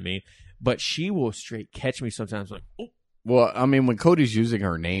us? You know what I mean? But she will straight catch me sometimes, like, oh. Well, I mean, when Cody's using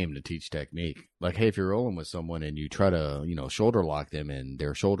her name to teach technique, like, hey, if you're rolling with someone and you try to, you know, shoulder lock them and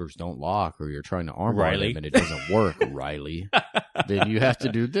their shoulders don't lock, or you're trying to arm bar them and it doesn't work, Riley, then you have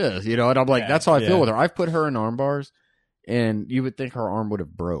to do this, you know? And I'm like, that's how I feel with her. I've put her in arm bars, and you would think her arm would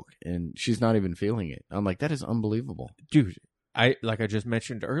have broke, and she's not even feeling it. I'm like, that is unbelievable. Dude, I just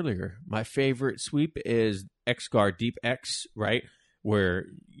mentioned earlier, my favorite sweep is X guard, deep X, right? Where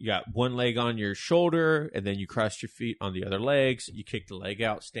you got one leg on your shoulder, and then you cross your feet on the other legs. You kick the leg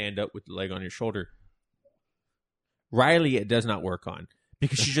out, stand up with the leg on your shoulder. Riley, it does not work on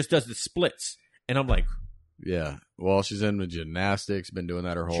because she just does the splits. And I'm like... Yeah. Well, she's in the gymnastics, been doing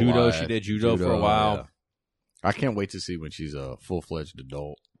that her whole judo, life. She did judo for a while. Yeah. I can't wait to see when she's a full-fledged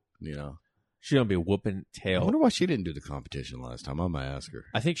adult, you know. She's going to be whooping tail. I wonder why she didn't do the competition last time. I might ask her.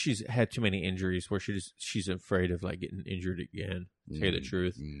 I think she's had too many injuries where she's afraid of like getting injured again, to tell you the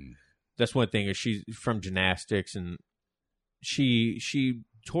truth. That's one thing, is she's from gymnastics, and she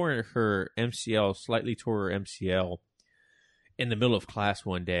tore her MCL, slightly tore her MCL in the middle of class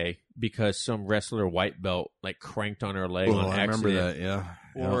one day because some wrestler white belt like cranked on her leg on accident. I remember that, yeah.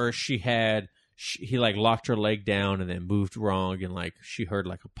 Or he like locked her leg down and then moved wrong, and like she heard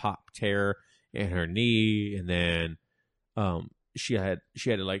like a pop tear in her knee, and then she had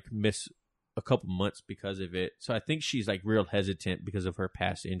to like miss a couple months because of it. So I think she's like real hesitant because of her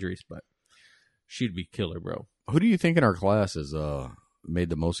past injuries, but she'd be killer, bro. Who do you think in our class has made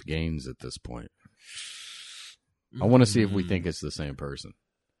the most gains at this point? I want to see if we think it's the same person.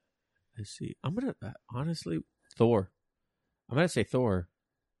 Let's see. I'm gonna honestly Thor. I'm gonna say Thor.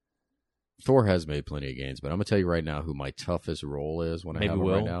 Thor has made plenty of gains, but I'm going to tell you right now who my toughest role is when I have him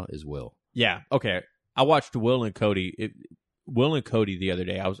right now is Will. Yeah, okay. I watched Will and Cody the other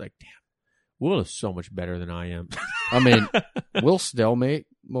day. I was like, damn, Will is so much better than I am. I mean, Will stalemate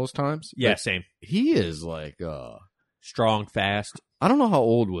most times. Yeah, same. He is like... strong, fast. I don't know how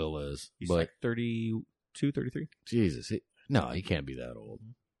old Will is. He's but like 32, 33. Jesus. No, he can't be that old.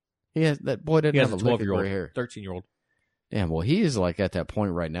 That boy doesn't have a 12-year-old hair. 13-year-old. Damn, well, he is like at that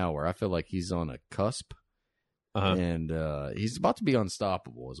point right now where I feel like he's on a cusp, and he's about to be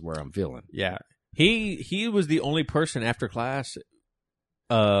unstoppable. Is where I'm feeling. Yeah, he was the only person after class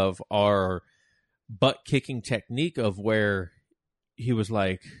of our butt kicking technique of where he was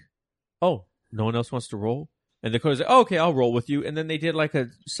like, "Oh, no one else wants to roll," and the coach was like, "Oh, okay, I'll roll with you." And then they did like a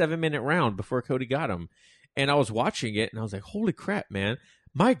 7-minute round before Cody got him, and I was watching it and I was like, "Holy crap, man!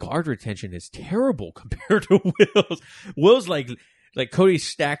 My guard retention is terrible compared to Will's." Will's like Cody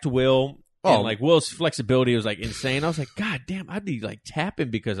stacked Will. And like Will's flexibility was like insane. I was like, God damn, I'd be like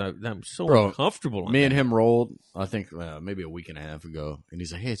tapping because I'm so uncomfortable. Me and him rolled, I think maybe a week and a half ago, and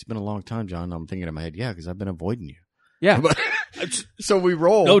he's like, "Hey, it's been a long time, John." And I'm thinking in my head, yeah, because I've been avoiding you. Yeah. So we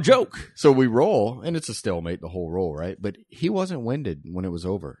roll. No joke. So we roll, and it's a stalemate the whole roll, right? But he wasn't winded when it was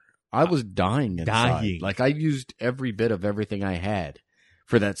over. I was dying inside. Like I used every bit of everything I had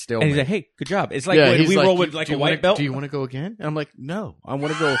for that stalemate. And he's like, "Hey, good job." It's like when we roll with like a white belt. Do you want to go again? And I'm like, no, I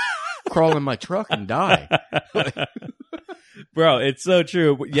want to go crawl in my truck and die. Bro, it's so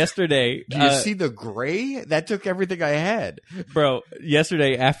true. Yesterday, do you see the gray? That took everything I had. Bro,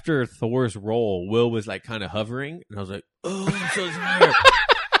 yesterday after Thor's roll, Will was like kind of hovering, and I was like, "Oh, I'm so tired.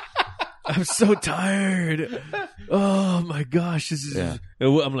 I'm so tired. Oh my gosh, this is." Yeah.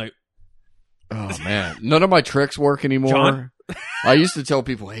 I'm like, "Oh man, none of my tricks work anymore." John? I used to tell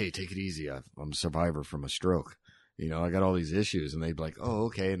people, "Hey, take it easy. I'm a survivor from a stroke. You know, I got all these issues," and they'd be like, "Oh,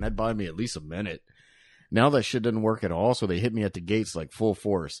 okay," and that'd buy me at least a minute. Now that shit doesn't work at all, so they hit me at the gates like full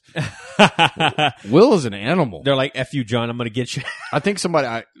force. Will is an animal. They're like, "F you, John, I'm going to get you." I think somebody,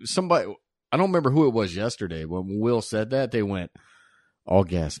 I don't remember who it was yesterday. When Will said that, they went, "All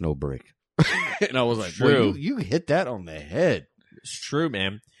gas, no brake." And I was like, "Well, you hit that on the head." It's true,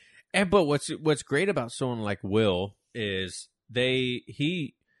 man. But what's great about someone like Will is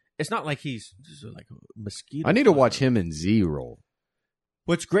it's not like he's like a mosquito. I need to watch him and Z roll.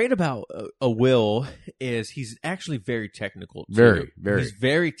 What's great about a Will is he's actually very technical. Too. Very, very. He's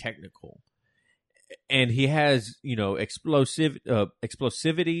very technical, and he has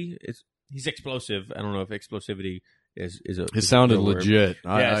explosivity. He's explosive. I don't know if explosivity is a. It sounded legit.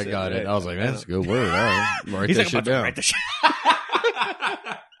 Yeah, I got it. I was like, that's a good word. All right. Write he's that like, shit down. write the shit.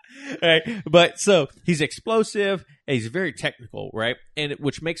 Right, but so he's explosive and he's very technical, right? And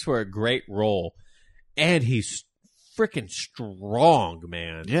which makes for a great roll. And he's freaking strong,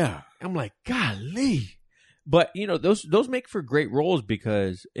 man. Yeah, I'm like, golly. But those make for great rolls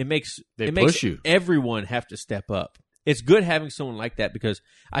because it makes you. Everyone have to step up. It's good having someone like that because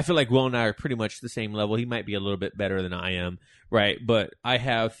I feel like Will and I are pretty much the same level. He might be a little bit better than I am, right? But I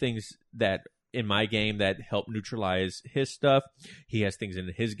have things that in my game that help neutralize his stuff. He has things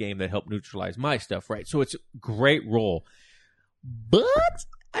in his game that help neutralize my stuff, right? So it's a great roll. But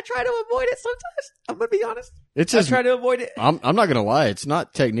I try to avoid it sometimes. I'm going to be honest. I try to avoid it. I'm not going to lie. It's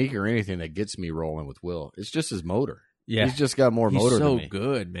not technique or anything that gets me rolling with Will. It's just his motor. Yeah. He's just got more motor than me. He's so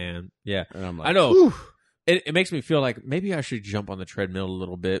good, man. Yeah. And I'm like, I know. Whew. It makes me feel like maybe I should jump on the treadmill a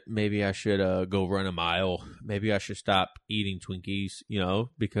little bit. Maybe I should go run a mile. Maybe I should stop eating Twinkies,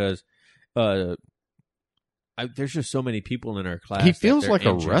 because there's just so many people in our class. He feels like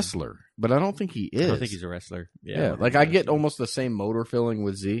a wrestler, but I don't think he is. I don't think he's a wrestler. Yeah, like I get almost the same motor feeling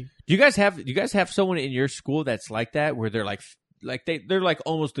with Z. Do you guys have someone in your school that's like that, where they're like they're like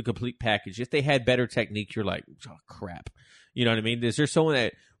almost the complete package? If they had better technique, you're like, oh crap. You know what I mean? Is there someone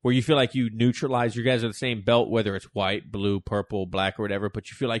that where you feel like you neutralize? You guys are the same belt, whether it's white, blue, purple, black, or whatever, but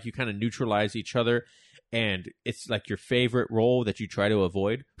you feel like you kind of neutralize each other, and it's like your favorite role that you try to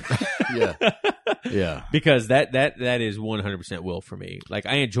avoid. Yeah. Yeah. Because that is 100% Will for me. Like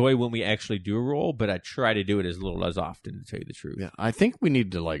I enjoy when we actually do a roll, but I try to do it as little as often, to tell you the truth. Yeah, I think we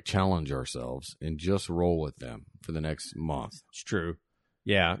need to like challenge ourselves and just roll with them for the next month. It's true.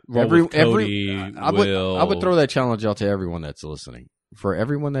 Yeah. Cody, I would throw that challenge out to everyone that's listening. For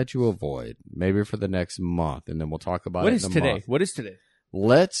everyone that you avoid, maybe for the next month, and then we'll talk about what it is in a today? month. What is today?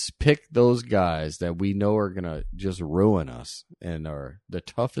 Let's pick those guys that we know are going to just ruin us and are the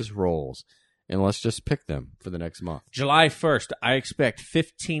toughest rolls, and let's just pick them for the next month. July 1st, I expect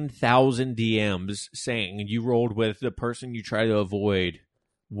 15,000 DMs saying you rolled with the person you try to avoid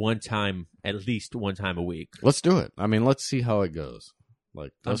at least one time a week. Let's do it. I mean, let's see how it goes.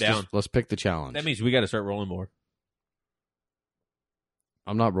 Like, let's pick the challenge. That means we got to start rolling more.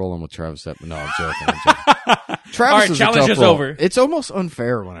 I'm not rolling with Travis. No, I'm joking. Travis all right, is challenge is over. It's almost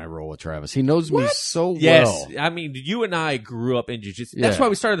unfair when I roll with Travis. He knows me so yes. well. Yes, I mean, you and I grew up in jiu-jitsu. That's why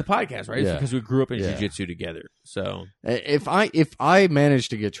we started the podcast, right? Yeah. Because we grew up in jiu-jitsu together. So if I manage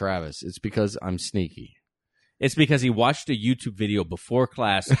to get Travis, it's because I'm sneaky. It's because he watched a YouTube video before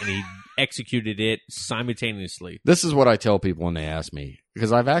class and he executed it simultaneously. This is what I tell people when they ask me,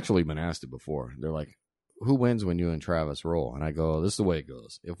 because I've actually been asked it before. They're like, who wins when you and Travis roll? And I go, this is the way it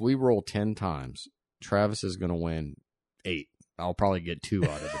goes. If we roll 10 times, Travis is going to win 8. I'll probably get 2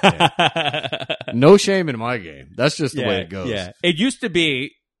 out of the 10. No shame in my game. That's just the way it goes. Yeah. It used to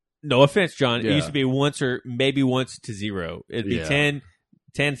be, no offense, John, it used to be once or maybe once to 0. It'd be 10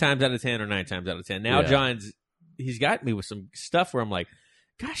 times out of 10 or 9 times out of 10. Now he's got me with some stuff where I'm like,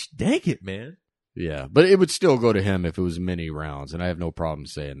 gosh dang it, man. Yeah, but it would still go to him if it was many rounds, and I have no problem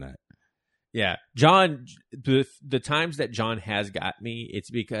saying that. Yeah. John, the times that John has got me,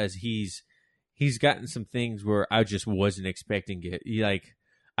 it's because he's gotten some things where I just wasn't expecting it.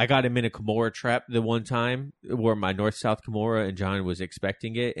 I got him in a Kimura trap the one time where my north-south Kimura, and John was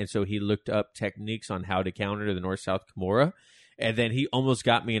expecting it, and so he looked up techniques on how to counter the north-south Kimura, and then he almost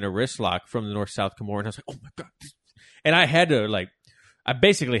got me in a wrist lock from the north-south Kimura, and I was like, oh my God. And I had to, I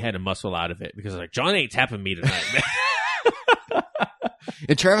basically had to muscle out of it because I was like, John ain't tapping me tonight, man.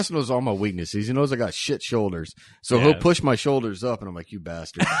 And Travis knows all my weaknesses. He knows I got shit shoulders, so he'll push my shoulders up, and I'm like, you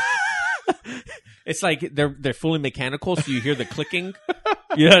bastard. It's like they're fully mechanical, so you hear the clicking.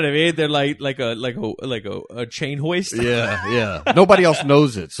 You know what I mean? They're like a chain hoist. Yeah. Nobody else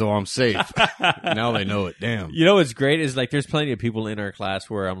knows it, so I'm safe. Now they know it. Damn. You know what's great is there's plenty of people in our class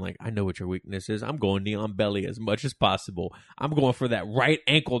where I'm like, I know what your weakness is. I'm going neon belly as much as possible. I'm going for that right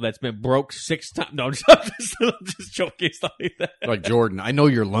ankle that's been broke 6 times. No, I'm just joking stuff like that. Like Jordan, I know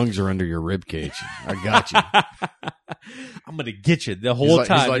your lungs are under your rib cage. I got you. I'm gonna get you the whole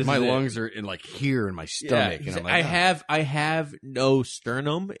time. He's like, my lungs are in here in my stomach. Yeah, and I'm like, I have no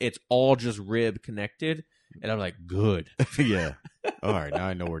sternum. It's all just rib connected. And I'm like, good. Yeah. All right. Now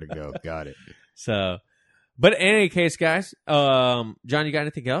I know where to go. Got it. So, but in any case, guys, John, you got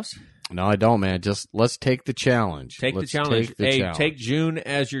anything else? No, I don't, man. Just let's take the challenge. Take June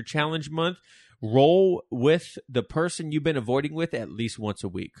as your challenge month. Roll with the person you've been avoiding with at least once a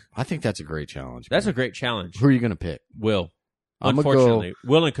week. I think that's a great challenge. That's a great challenge. Who are you going to pick? Will. Unfortunately.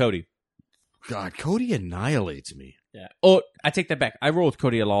 Will and Cody. God, Cody annihilates me. Yeah. Oh, I take that back. I roll with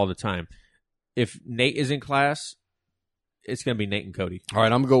Cody all the time. If Nate is in class, it's going to be Nate and Cody. All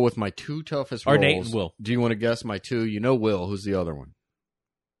right, I'm going to go with my 2 toughest rolls. Or Nate and Will. Do you want to guess my 2? You know Will. Who's the other one?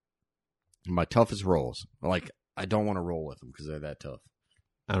 My toughest rolls. I don't want to roll with them because they're that tough.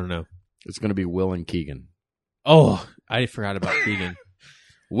 I don't know. It's going to be Will and Keegan. Oh, I forgot about Keegan.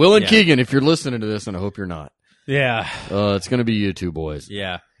 Will and Keegan, if you're listening to this, and I hope you're not. Yeah. It's going to be you 2 boys.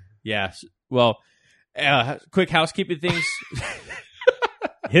 Yeah. Yeah. Well, quick housekeeping things.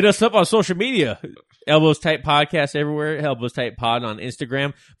 Hit us up on social media. Elbows Tight Podcast everywhere. Elbows Tight Pod on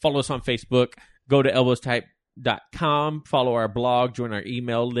Instagram. Follow us on Facebook. Go to elbowstight.com. Follow our blog. Join our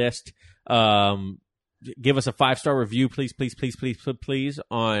email list. Give us a 5-star review, please,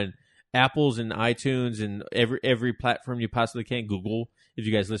 on Apple's and iTunes and every platform you possibly can. Google, if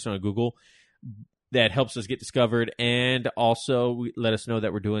you guys listen on Google. That helps us get discovered, and also let us know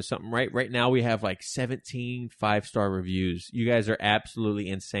that we're doing something right. Right now, we have 17 5-star reviews. You guys are absolutely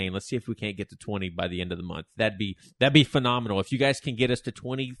insane. Let's see if we can't get to 20 by the end of the month. That'd be phenomenal. If you guys can get us to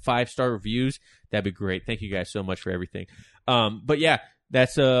 20 5-star reviews, that'd be great. Thank you guys so much for everything. But yeah,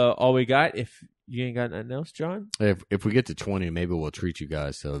 that's all we got. If you ain't got nothing else, John? If we get to 20, maybe we'll treat you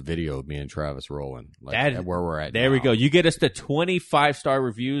guys to a video of me and Travis rolling. Where we're at There now. we go. You get us to 20 5-star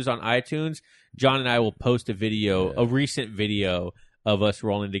reviews on iTunes. John and I will post a video, a recent video of us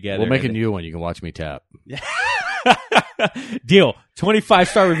rolling together. We'll make a new one. You can watch me tap. Deal.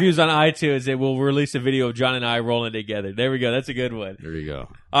 25-star reviews on iTunes, and we'll release a video of John and I rolling together. There we go. That's a good one. There you go.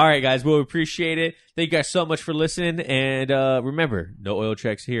 All right, guys. Well, we appreciate it. Thank you guys so much for listening. And remember, no oil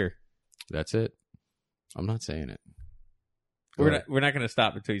checks here. That's it. I'm not saying it. We're not going to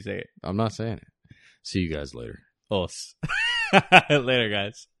stop until you say it. I'm not saying it. See you guys later. Later,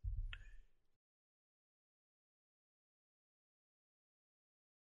 guys.